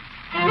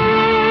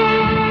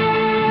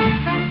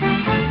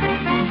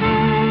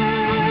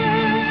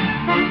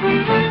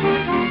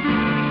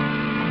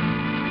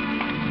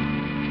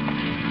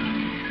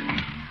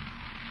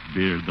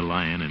 Beard the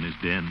lion in his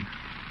den.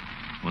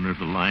 Wonder if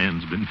the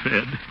lion's been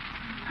fed.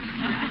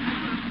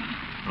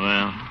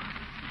 Well,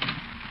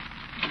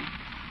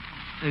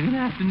 good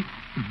afternoon.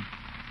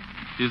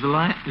 Is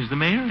the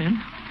mayor in?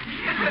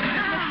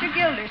 Mr.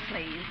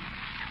 Gildersleeve,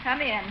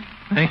 come in.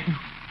 Thank you.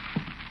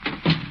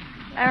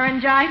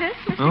 Laryngitis,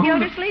 Mr.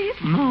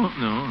 Gildersleeve? No,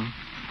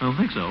 I don't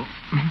think so.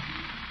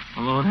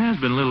 Although it has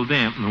been a little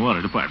damp in the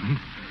water department.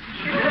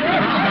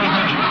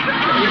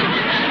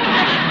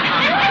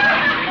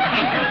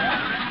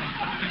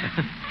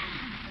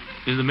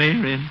 Is the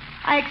mayor in?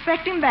 I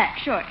expect him back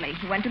shortly.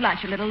 He went to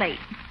lunch a little late.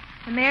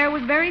 The mayor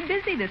was very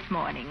busy this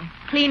morning,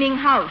 cleaning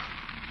house.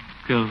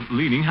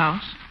 Cleaning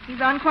house? He's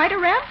on quite a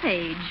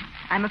rampage.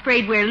 I'm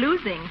afraid we're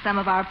losing some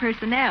of our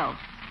personnel.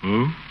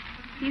 Oh?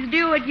 He's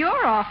due at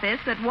your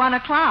office at 1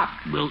 o'clock.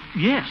 Well,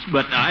 yes,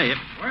 but I...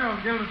 Well,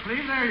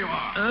 Gildersleeve, there you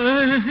are.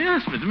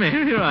 Yes, Mr.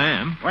 Mayor, here I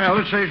am. Well,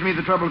 it saves me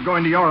the trouble of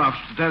going to your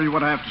office to tell you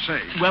what I have to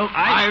say. Well,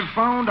 I've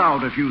found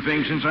out a few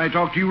things since I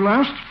talked to you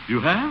last. You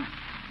have?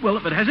 Well,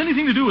 if it has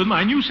anything to do with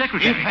my new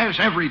secretary... It has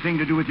everything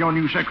to do with your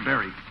new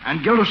secretary.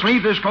 And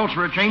Gildersleeve, this calls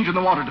for a change in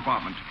the water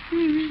department.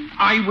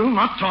 I will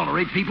not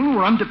tolerate people who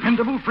are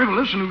undependable,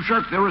 frivolous, and who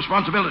shirk their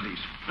responsibilities.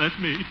 That's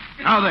me.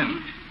 Now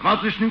then,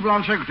 about this new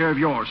blonde secretary of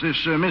yours,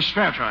 this Miss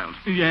Fairchild.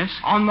 Yes?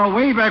 On the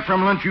way back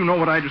from lunch, you know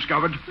what I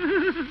discovered.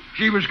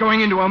 She was going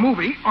into a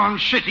movie on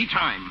city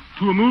time.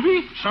 To a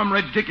movie? Some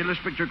ridiculous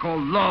picture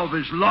called Love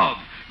is Love.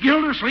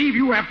 Gildersleeve,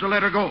 you have to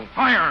let her go.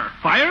 Fire her.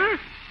 Fire?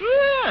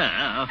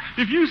 Well,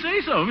 if you say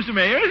so, Mr.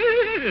 Mayor.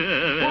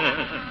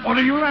 What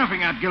are you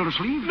laughing at,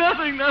 Gildersleeve?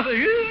 Nothing.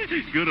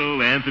 Good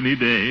old Anthony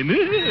Dane.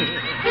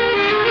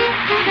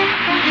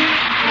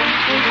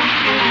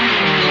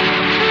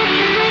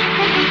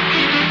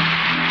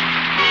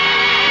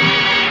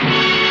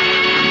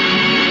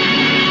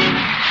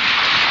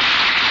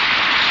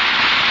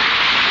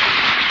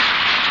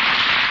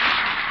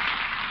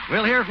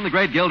 We'll hear from the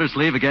great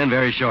Gildersleeve again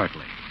very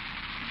shortly.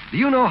 Do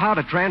you know how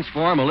to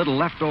transform a little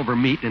leftover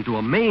meat into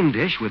a main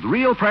dish with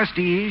real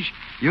prestige?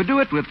 You do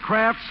it with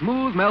Kraft's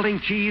smooth melting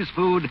cheese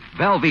food,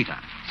 Velveeta.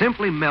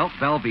 Simply melt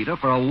Velveeta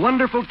for a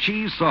wonderful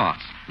cheese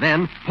sauce.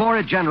 Then pour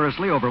it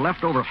generously over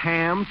leftover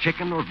ham,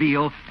 chicken, or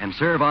veal and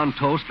serve on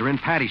toast or in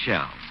patty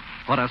shells.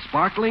 What a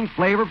sparkling,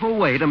 flavorful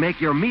way to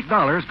make your meat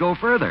dollars go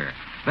further.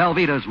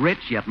 Velveeta's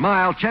rich yet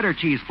mild cheddar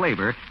cheese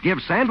flavor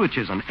gives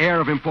sandwiches an air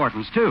of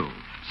importance, too.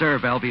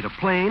 Serve Velveeta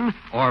plain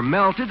or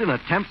melted in a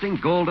tempting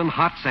golden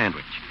hot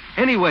sandwich.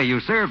 Any way you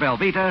serve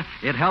Velveeta,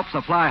 it helps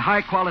supply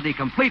high-quality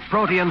complete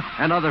protein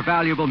and other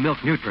valuable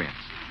milk nutrients.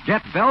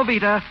 Get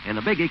Velveeta in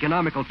a big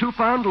economical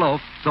 2-pound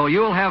loaf so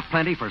you'll have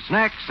plenty for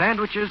snacks,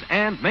 sandwiches,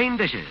 and main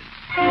dishes.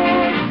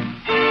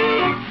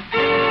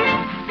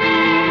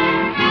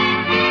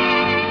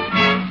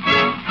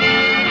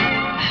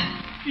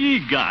 Ye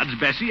gods,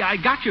 Bessie, I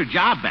got your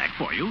job back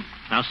for you.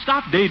 Now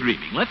stop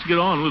daydreaming. Let's get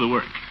on with the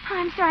work. Oh,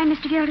 I'm sorry,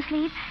 Mr.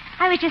 Gildersleeve.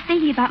 I was just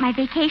thinking about my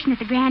vacation at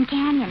the Grand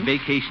Canyon.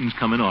 Vacations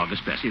come in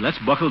August, Bessie. Let's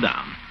buckle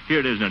down. Here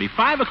it is, nearly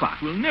 5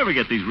 o'clock. We'll never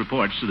get these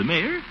reports to the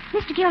mayor.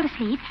 Mr.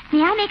 Gildersleeve,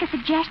 may I make a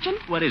suggestion?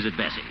 What is it,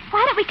 Bessie?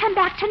 Why don't we come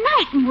back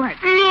tonight and work?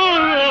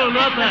 No,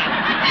 not that.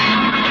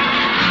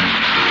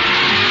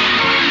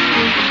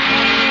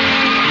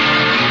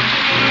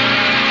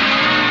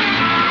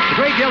 The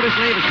Great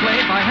Gildersleeve is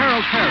played by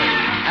Harold Perry.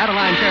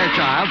 Adeline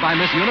Fairchild by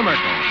Miss Una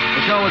Merkel.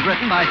 The show was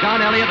written by John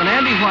Elliott and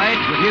Andy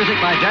White with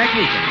music by Jack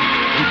Meakin.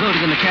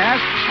 Included in the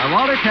cast are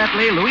Walter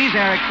Tetley, Louise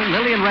Erickson,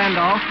 Lillian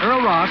Randolph,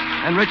 Earl Ross,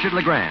 and Richard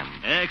LeGrand.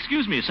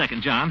 Excuse me a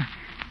second, John.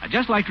 I'd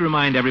just like to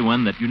remind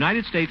everyone that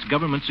United States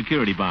government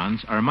security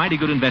bonds are a mighty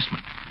good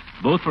investment,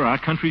 both for our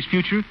country's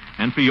future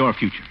and for your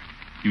future.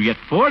 You get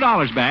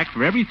 $4 back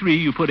for every 3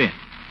 you put in.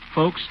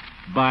 Folks,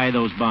 buy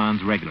those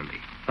bonds regularly.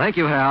 Thank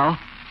you, Hal.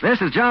 This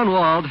is John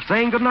Wald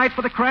saying goodnight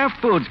for the Kraft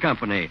Foods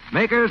Company,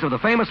 makers of the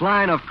famous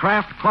line of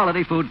Kraft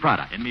quality food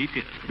products. And me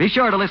too. Be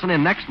sure to listen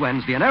in next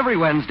Wednesday and every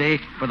Wednesday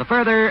for the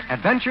further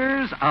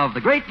adventures of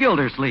the Great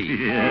Gildersleeve.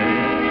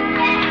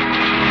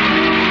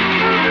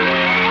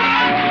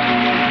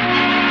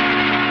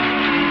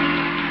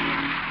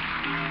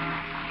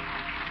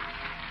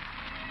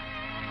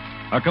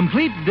 A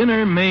complete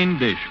dinner main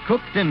dish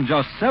cooked in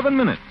just 7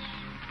 minutes.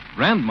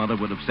 Grandmother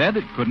would have said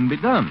it couldn't be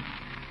done.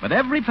 But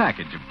every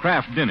package of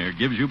Kraft Dinner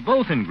gives you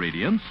both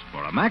ingredients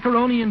for a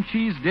macaroni and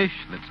cheese dish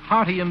that's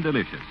hearty and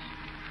delicious.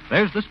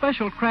 There's the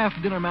special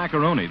Kraft Dinner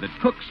macaroni that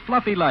cooks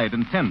fluffy light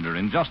and tender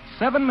in just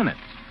 7 minutes.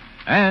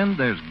 And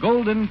there's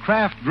golden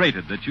Kraft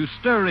grated that you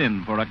stir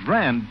in for a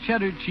grand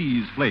cheddar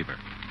cheese flavor.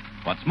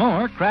 What's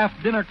more,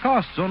 Kraft Dinner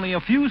costs only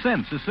a few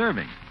cents a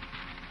serving.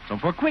 So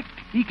for quick,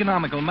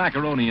 economical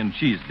macaroni and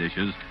cheese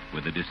dishes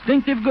with a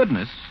distinctive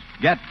goodness,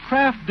 get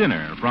Kraft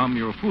Dinner from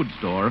your food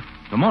store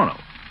tomorrow.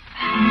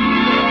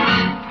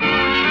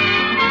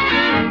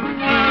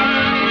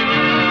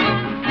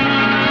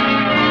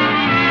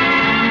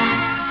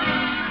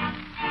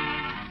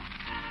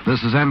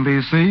 This is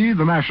NBC,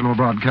 the National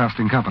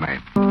Broadcasting Company.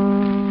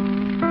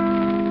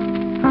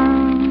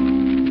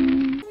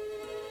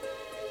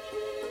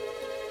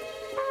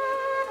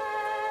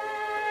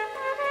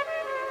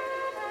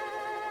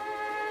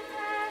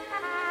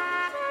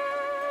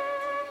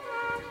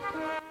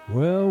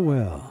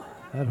 Well,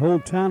 that whole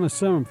town of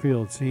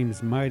Summerfield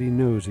seems mighty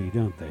nosy,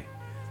 don't they?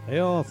 They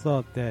all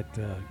thought that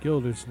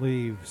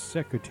Gildersleeve's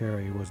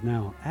secretary was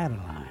now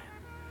Adeline.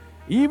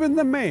 Even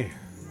the mayor.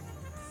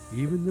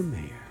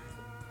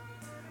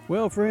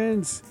 Well,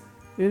 friends,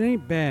 it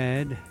ain't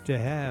bad to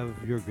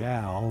have your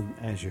gal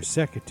as your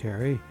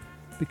secretary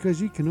because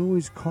you can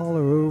always call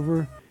her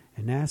over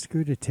and ask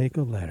her to take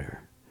a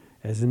letter,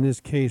 as in this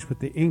case with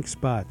the ink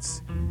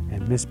spots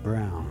and Miss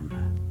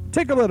Brown.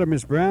 Take a letter,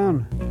 Miss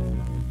Brown.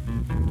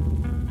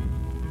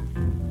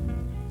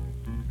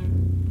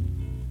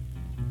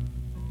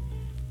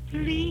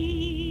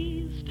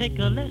 Please take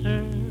a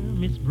letter,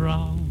 Miss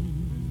Brown.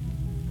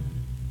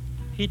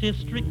 It is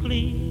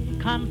strictly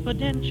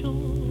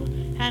confidential,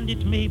 and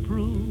it may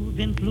prove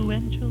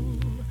influential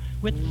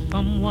with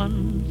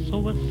someone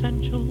so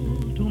essential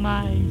to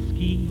my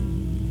scheme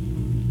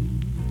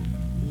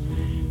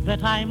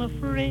that I'm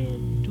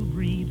afraid to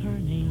breathe her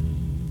name.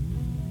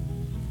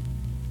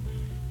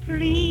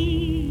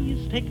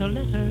 Please take a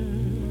letter,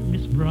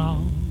 Miss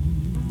Brown.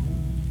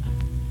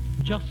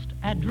 Just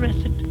address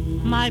it,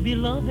 my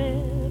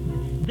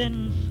beloved,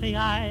 then say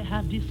I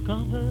have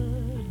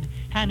discovered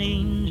an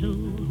angel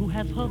who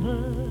has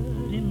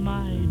hovered in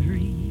my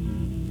dream.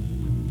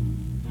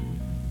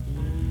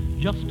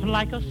 Just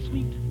like a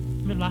sweet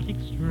melodic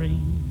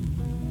strain.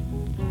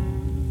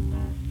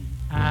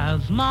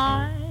 As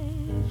my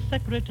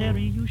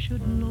secretary, you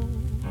should know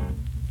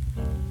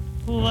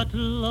what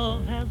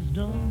love has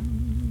done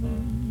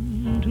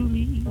to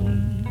me.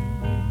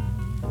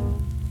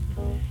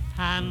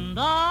 And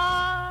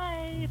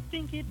I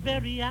think it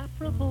very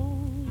apropos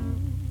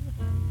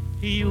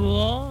you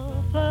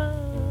offer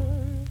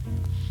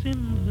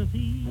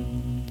sympathy.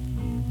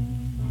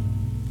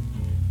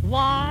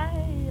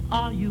 Why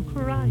are you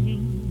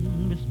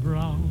crying, Miss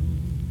Brown?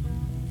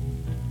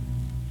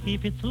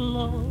 If it's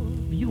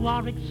love you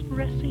are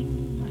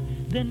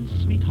expressing, then,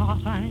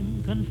 sweetheart,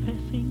 I'm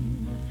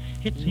confessing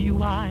it's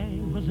you I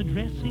was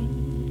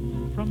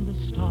addressing from the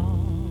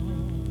start.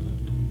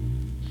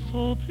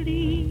 So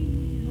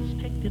please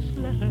take this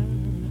letter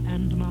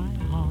and my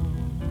heart.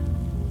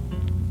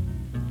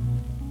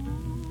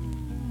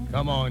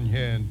 Come on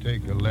here and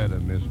take a letter,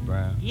 Miss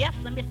Brown. Yes,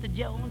 sir, Mr.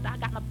 Jones. I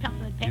got my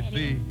pencil and pad. You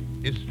see,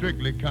 it's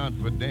strictly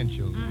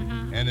confidential,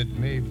 and it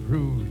may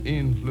prove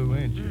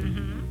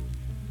influential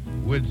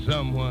with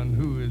someone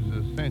who is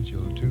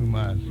essential to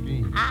my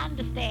scheme. I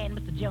understand,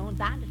 Mr. Jones.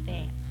 I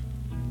understand.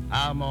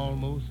 I'm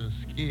almost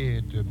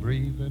scared to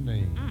breathe her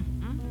name.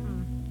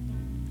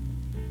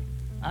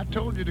 I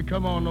told you to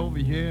come on over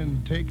here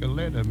and take a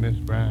letter, Miss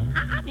Brown.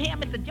 I'm here,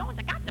 Mr. Jones.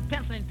 I got the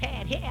pencil and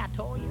pad here, I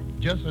told you.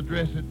 Just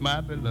address it, my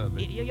beloved.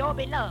 Your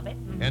beloved.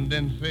 And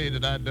then say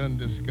that I done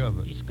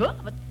discovered.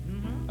 Discovered?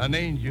 An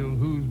angel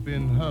who's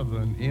been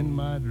hovering in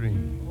my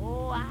dream.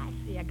 Oh, I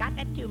see. I got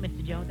that too,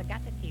 Mr. Jones. I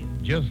got that too.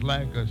 Just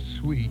like a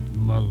sweet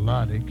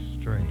melodic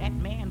strain. That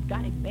man's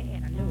got it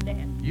bad. I know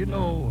that. You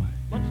know...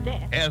 What's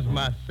that? As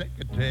my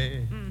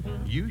secretary,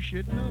 you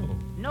should know.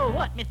 Know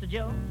what, Mr.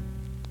 Jones?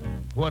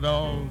 What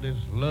all this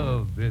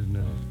love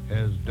business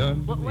has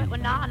done to me. Well,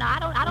 no,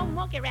 I don't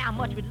monkey around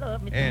much with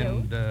love, Mr.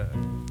 Jones.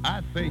 And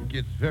I think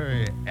it's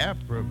very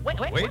apropos.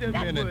 Wait a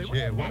minute,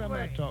 Chair. What am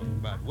I talking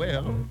about?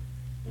 Well,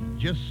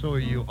 just so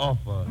you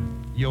offer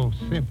your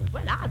sympathy.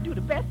 Well, I'll do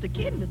the best I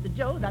can, Mr.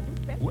 Jones. I'll do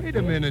the best. Wait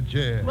a minute,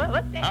 Jen.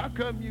 What's that? How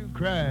come you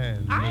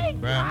crying, I Miss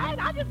ain't Brown? crying.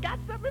 I just got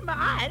something in my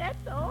eye,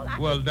 that's all.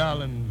 Well,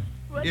 darling,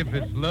 What's if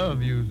that? it's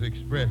love you's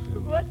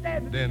expressing, What's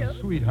that, Mr. then, Jones?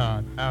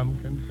 sweetheart, I'm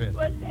confessing.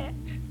 What's that?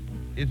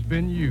 It's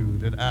been you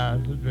that I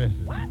was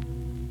addressing. What?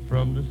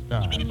 From the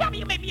start. You mean to tell me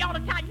you made me all the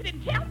time you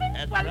didn't tell me?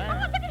 That's well, right.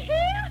 Lord, look at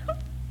here.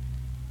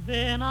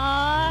 Then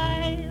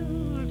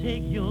I'll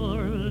take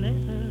your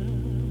letter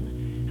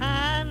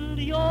and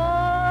your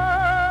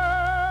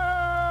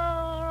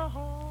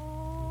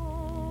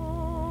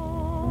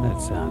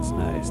That sounds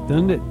nice,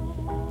 doesn't it?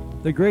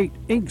 The Great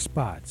Ink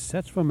Spots.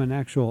 That's from an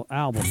actual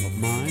album of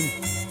mine.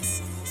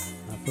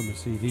 Not from a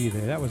CD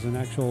there. That was an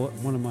actual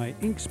one of my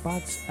Ink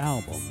Spots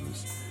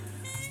albums.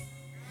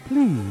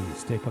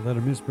 Please take a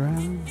letter, Miss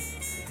Brown.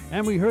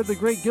 And we heard the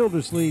Great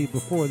Gildersleeve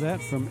before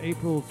that from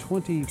April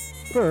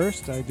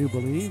 21st, I do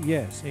believe.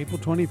 Yes, April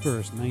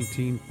 21st,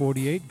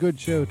 1948. Good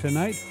show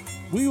tonight.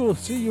 We will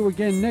see you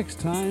again next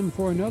time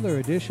for another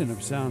edition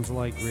of Sounds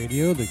Like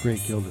Radio, the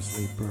Great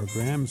Gildersleeve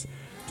programs.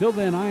 Till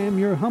then, I am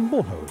your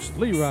humble host,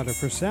 Lee Rotter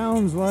for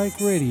Sounds Like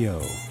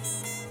Radio.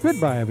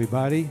 Goodbye,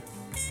 everybody.